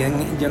colorido,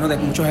 bien lleno de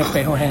muchos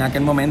espejos en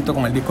aquel momento,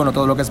 con el disco No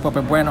Todo Lo Que Es Pop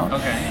Es Bueno.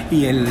 Okay.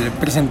 Y el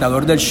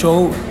presentador del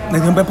show me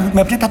dijo,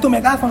 ¿me prestas tu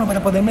megáfono para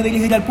poderme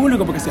dirigir al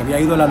público? Porque se había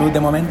ido la luz de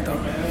momento.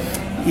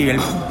 Y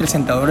el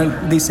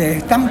presentador dice,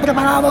 ¿están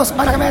preparados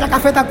para ver a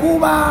Café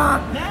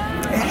Tacuba?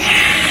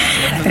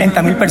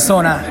 30,000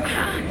 personas.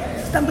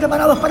 ¿Están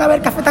preparados para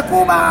ver Café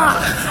Tacuba?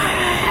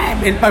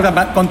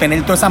 Para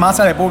contener toda esa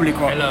masa de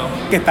público. Hello.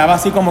 Que estaba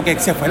así como que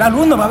se fue la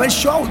luz, no va a haber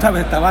show,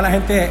 ¿sabes? Estaba la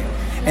gente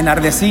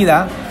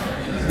enardecida.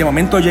 De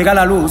momento llega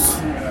la luz,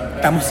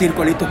 estamos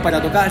Circo listos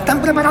para tocar.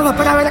 ¿Están preparados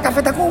para ver a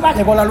Café Tacuba?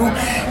 Llegó la luz,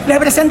 ¡le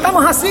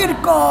presentamos a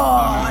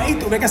Circo! Y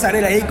tuve que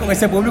salir ahí con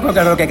ese público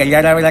que lo que quería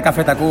era ver a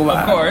Café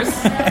Tacuba. Of course.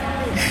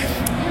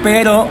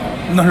 Pero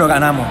nos lo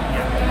ganamos.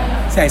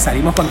 O sea,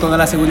 salimos con toda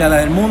la seguridad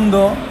del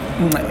mundo.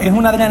 Es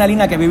una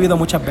adrenalina que he vivido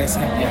muchas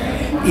veces.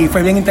 Y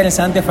fue bien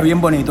interesante, fue bien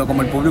bonito,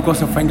 como el público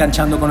se fue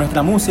enganchando con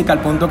nuestra música al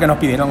punto que nos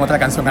pidieron otra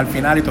canción al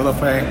final y todo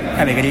fue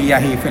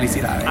alegrías y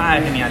felicidades. Ah,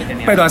 genial.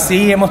 Pero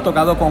así hemos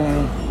tocado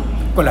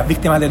con las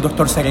víctimas del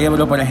Dr.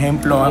 Cerebro, por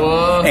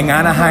ejemplo, en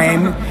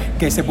Anaheim,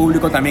 que ese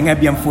público también es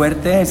bien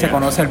fuerte. Se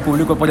conoce el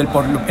público por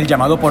el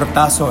llamado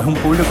portazo. Es un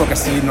público que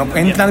si no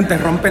entran, te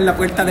rompen la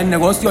puerta del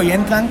negocio y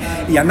entran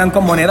y andan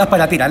con monedas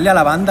para tirarle a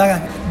la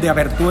banda de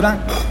apertura.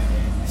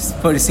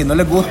 Pues si no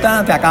les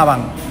gusta, te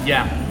acaban.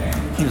 Ya.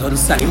 Y nosotros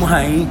salimos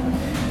ahí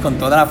con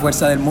toda la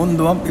fuerza del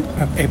mundo.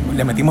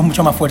 Le metimos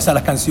mucho más fuerza a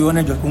las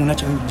canciones. Yo con una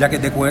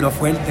jacket de cuero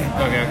fuerte.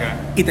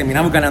 Okay. Y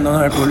terminamos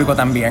ganándonos el público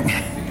también.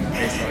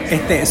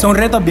 Son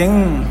retos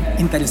bien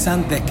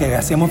interesantes que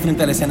hacemos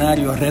frente al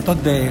escenario.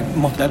 Retos de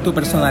mostrar tu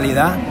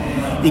personalidad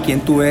y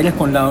quién tú eres,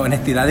 con la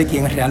honestidad de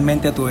quién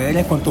realmente tú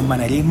eres, con tus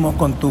manerismos,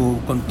 con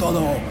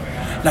todo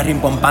la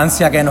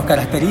rimbompancia que nos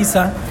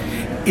caracteriza,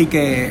 y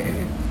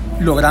que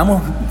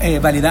logramos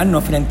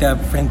validarnos frente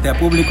a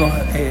público.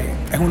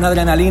 Es una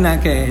adrenalina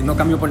que no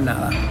cambio por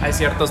nada. Hay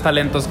ciertos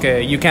talentos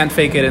que you can't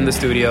fake it in the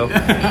studio.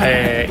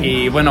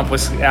 Y bueno,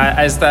 pues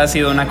esta ha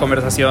sido una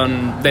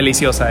conversación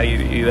deliciosa y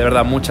de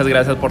verdad muchas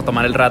gracias por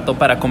tomar el rato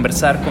para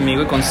conversar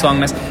conmigo y con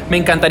Songmes. Me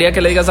encantaría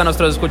que le digas a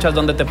nuestros escuchas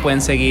dónde te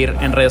pueden seguir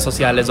en redes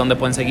sociales, dónde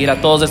pueden seguir a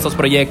todos estos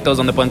proyectos,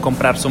 dónde pueden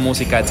comprar su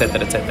música,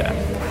 etcétera, etcétera.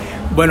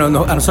 Bueno,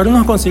 a nosotros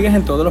nos consigues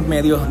en todos los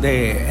medios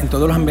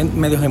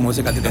de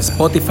música, desde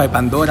Spotify,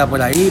 Pandora,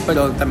 por ahí,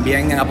 pero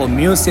también en Apple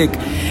Music,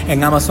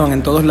 en Amazon,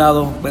 en todos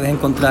lados puedes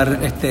encontrar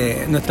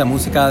nuestra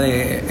música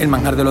de El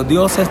Manjar de los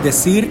Dioses, de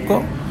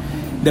Circo,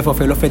 de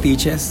Fofé y los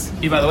Fetiches.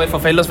 Y by the way,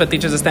 Fofé y los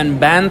Fetiches está en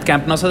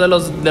Bandcamp, no sé de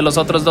los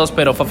otros dos,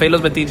 pero Fofé y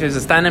los Fetiches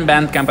están en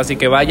Bandcamp, así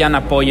que vayan,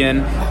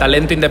 apoyen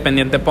talento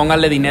independiente,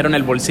 pónganle dinero en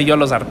el bolsillo a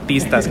los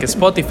artistas, que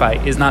Spotify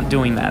is not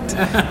doing that.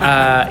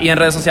 Y en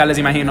redes sociales,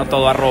 imagino,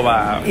 todo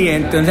 @. Y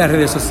entonces en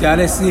redes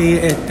sociales, sí,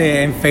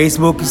 en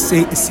Facebook,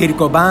 sí,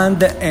 Circo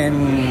Band,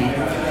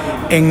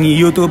 en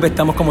YouTube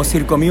estamos como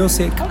Circo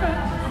Music.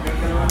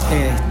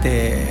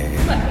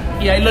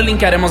 Y ahí lo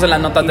linkearemos en las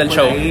notas del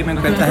show. Ahí me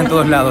encuentras en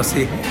todos lados,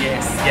 sí.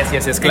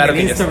 Yes, claro en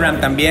que Instagram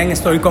también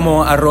estoy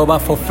como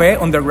 @Fofé,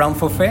 underground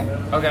Fofé.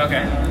 Ok.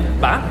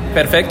 Va,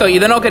 perfecto. Y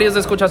de nuevo, queridos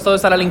escuchas, todo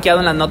estará linkeado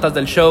en las notas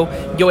del show.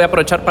 Yo voy a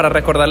aprovechar para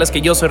recordarles que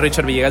yo soy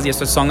Richard Villegas y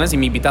esto es Songs, y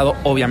mi invitado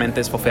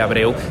obviamente es Fofé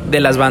Abreu, de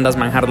las bandas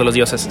Manjar de los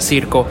Dioses,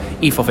 Circo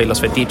y Fofé y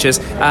los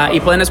Fetiches. Y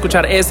pueden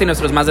escuchar este y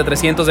nuestros más de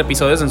 300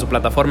 episodios en su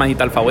plataforma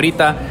digital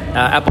favorita,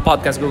 Apple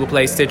Podcasts, Google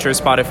Play, Stitcher,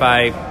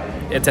 Spotify,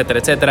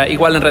 etcétera.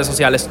 Igual en redes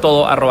sociales,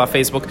 todo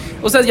 @Facebook.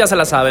 Ustedes ya se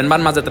la saben,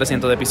 van más de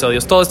 300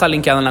 episodios. Todo está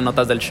linkeado en las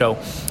notas del show.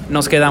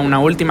 Nos queda una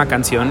última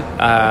canción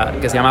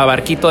que se llama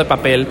Barquito de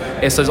Papel.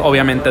 Esto es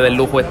obviamente del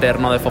lujo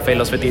eterno de Fofé y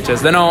los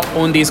Fetiches. De nuevo,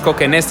 un disco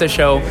que en este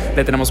show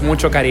le tenemos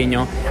mucho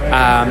cariño.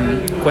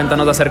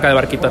 Cuéntanos acerca de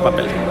Barquito de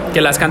Papel, que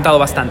la has cantado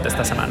bastante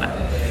esta semana.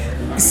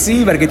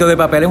 Sí, Barquito de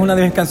Papel es una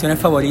de mis canciones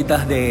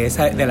favoritas de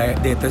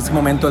ese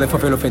momento de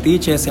Fofé y los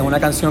Fetiches. Es una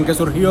canción que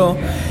surgió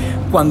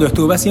cuando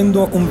estuve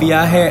haciendo un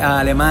viaje a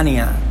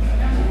Alemania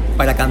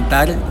para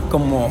cantar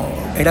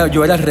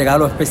yo era el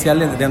regalo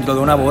especial dentro de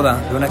una boda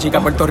de una chica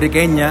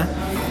puertorriqueña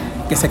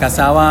que se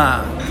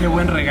casaba. ¡Qué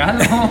buen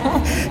regalo!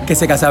 Que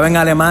se casaba en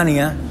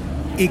Alemania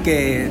y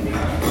que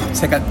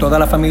toda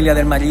la familia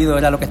del marido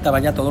era lo que estaba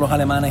allá, todos los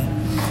alemanes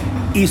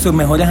y sus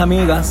mejores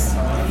amigas,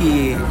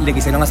 y le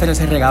quisieron hacer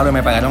ese regalo y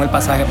me pagaron el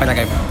pasaje para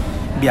que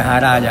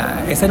viajara allá.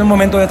 Ese era un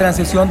momento de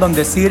transición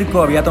donde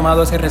Circo había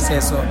tomado ese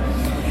receso,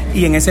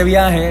 y en ese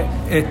viaje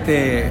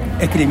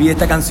escribí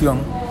esta canción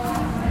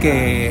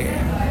que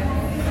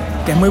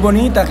es muy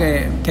bonita,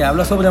 que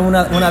habla sobre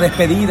una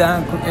despedida,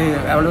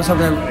 habla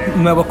sobre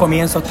nuevos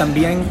comienzos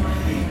también,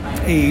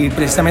 y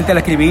precisamente la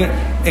escribí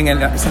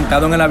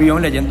sentado en el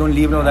avión leyendo un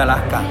libro de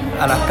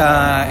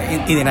Alaska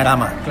y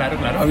Dinarama. Claro.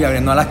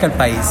 Obviamente, no Alaska el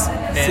país,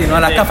 sino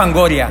Alaska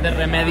Fangoria. De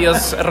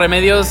remedios,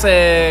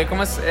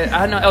 ¿cómo es?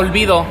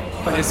 Olvido.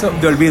 Por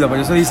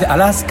eso dice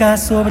Alaska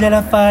sobre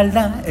la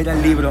falda, era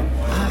el libro.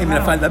 En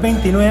la falda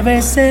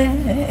 29C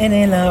en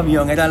el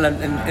avión, era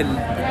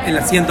el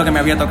asiento que me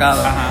había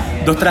tocado. Ajá.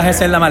 2 trajes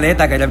en la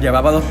maleta, que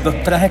llevaba dos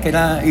trajes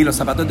y los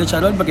zapatos de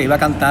charol, porque iba a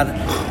cantar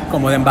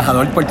como de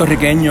embajador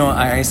puertorriqueño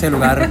a ese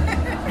lugar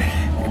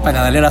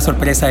para darle la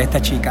sorpresa a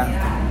esta chica,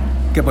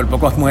 que por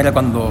poco muere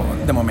cuando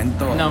de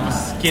momento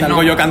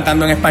salgo yo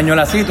cantando en español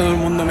así, todo el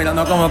mundo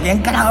mirando como, ¿quién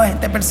carajo es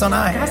este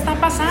personaje? ¿Qué está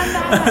pasando?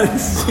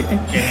 Sí.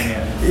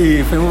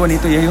 Y fue muy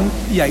bonito,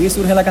 y ahí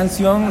surge la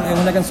canción. Es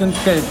una canción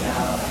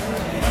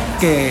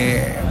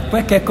que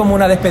es como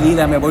una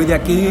despedida. Me voy de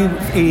aquí,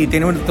 y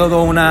tiene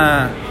todo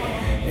una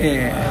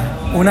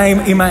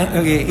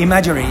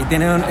imagery,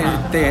 tiene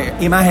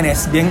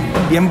imágenes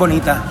bien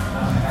bonitas,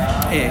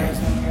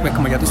 pues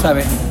como ya tú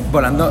sabes,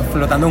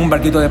 flotando en un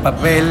barquito de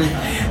papel,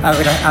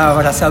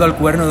 abrazado al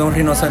cuerno de un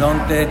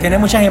rinoceronte. Tiene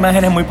muchas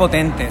imágenes muy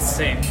potentes.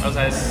 Sí, o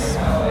sea,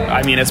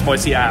 es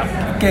poesía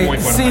muy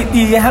fuerte. Sí,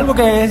 y es algo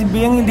que es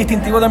bien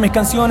distintivo de mis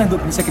canciones.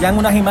 Se crean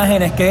unas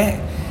imágenes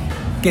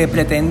que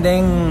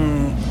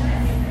pretenden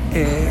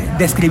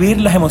describir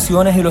las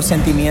emociones y los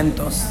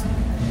sentimientos.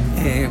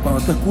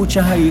 Cuando tú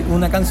escuchas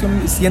una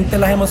canción y sientes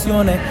las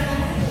emociones,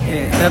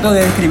 trato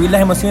de describir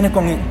las emociones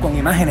con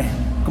imágenes,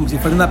 como si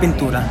fuera una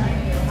pintura.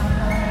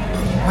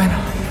 Bueno,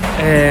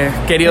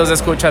 queridos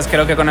escuchas,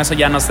 creo que con eso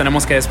ya nos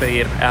tenemos que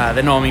despedir.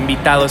 De nuevo, mi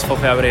invitado es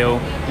Fofé Abreu.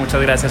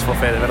 Muchas gracias,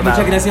 Fofé, de verdad.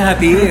 Muchas gracias a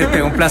ti,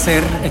 un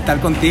placer estar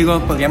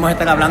contigo. Podríamos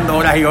estar hablando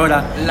horas y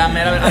horas. La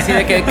mera verdad, así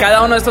de que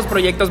cada uno de estos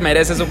proyectos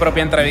merece su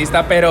propia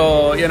entrevista,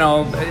 pero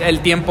el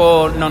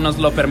tiempo no nos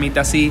lo permite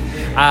así.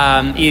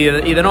 Y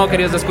de nuevo,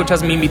 queridos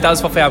escuchas, mi invitado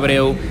es Fofé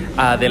Abreu,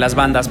 de las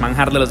bandas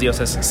Manjar de los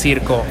Dioses,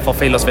 Circo,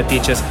 Fofé y los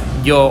Fetiches.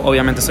 Yo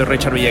obviamente soy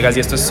Richard Villegas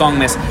y esto es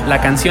Songs. La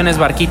canción es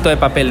Barquito de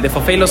Papel, de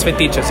Fofé y los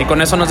Fetiches, y con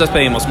eso nos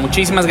despedimos.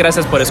 Muchísimas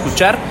gracias por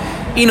escuchar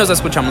y nos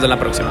escuchamos en la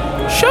próxima.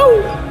 ¡Show!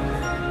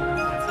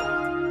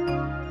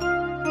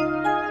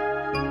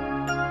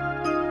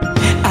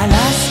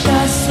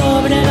 Alaska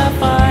sobre la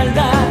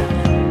falda,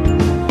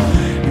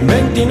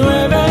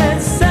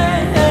 29C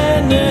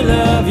en el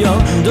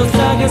avión, 2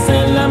 trajes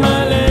en la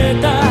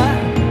maleta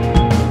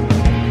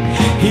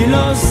y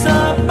los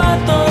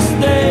zapatos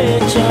de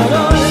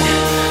charol.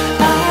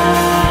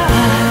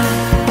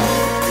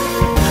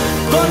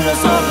 Con los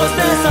ojos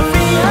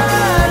desafía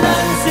la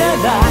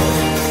ansiedad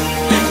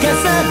que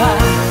se va.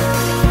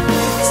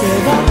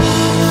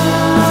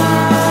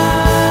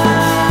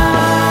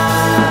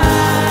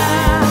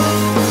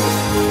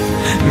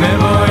 Me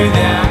voy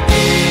de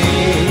aquí,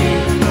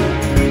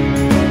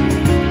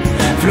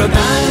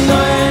 flotando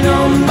en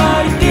un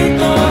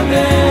barquito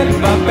de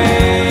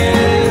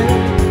papel,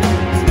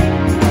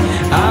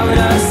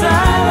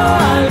 abrazado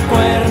al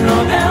cuerno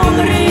de un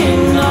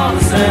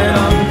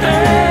rinoceronte.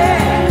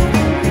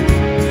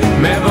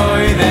 Me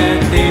voy de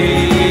ti,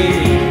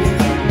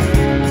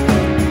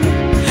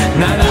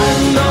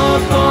 nadando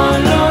con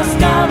los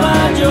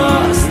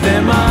caballos de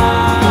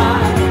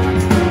mar,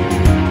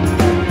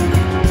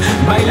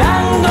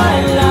 bailando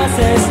en las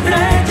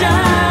estrellas,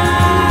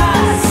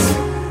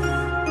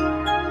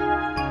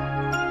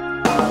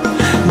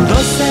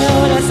 12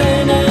 horas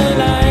en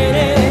el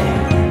aire,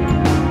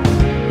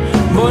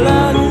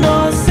 volando.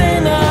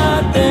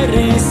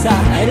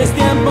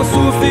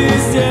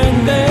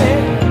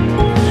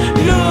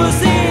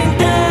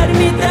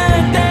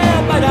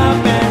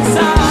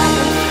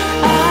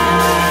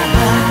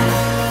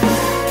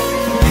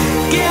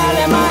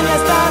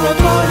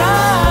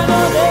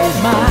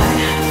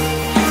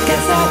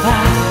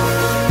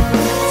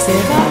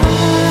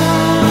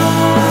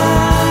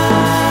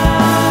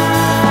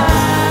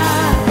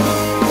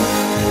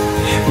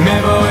 Me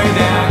voy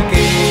de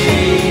aquí,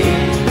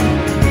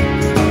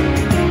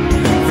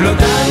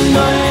 flotando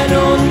en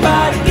un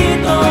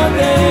barquito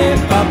de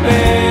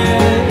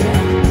papel,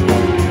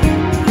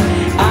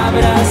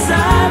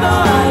 abrazado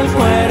al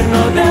cuerno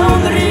de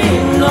un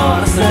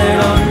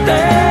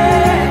rinoceronte.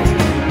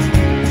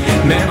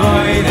 Me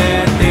voy de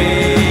ti,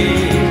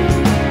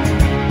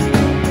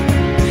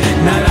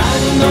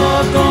 nadando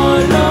con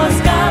los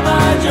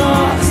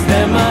caballos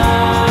de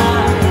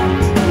mar,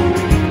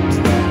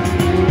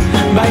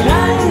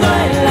 bailando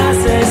en las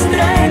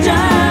estrellas.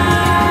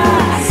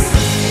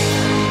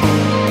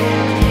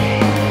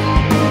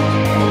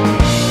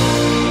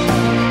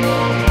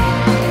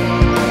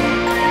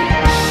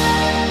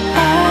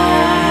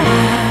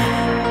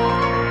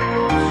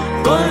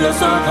 Con los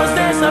ojos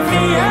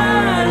desafía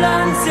la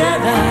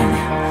ansiedad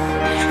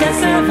que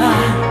se va,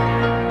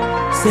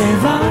 se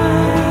va.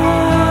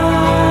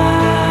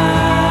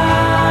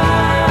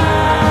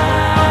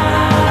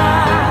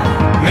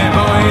 Me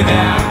voy de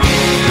aquí.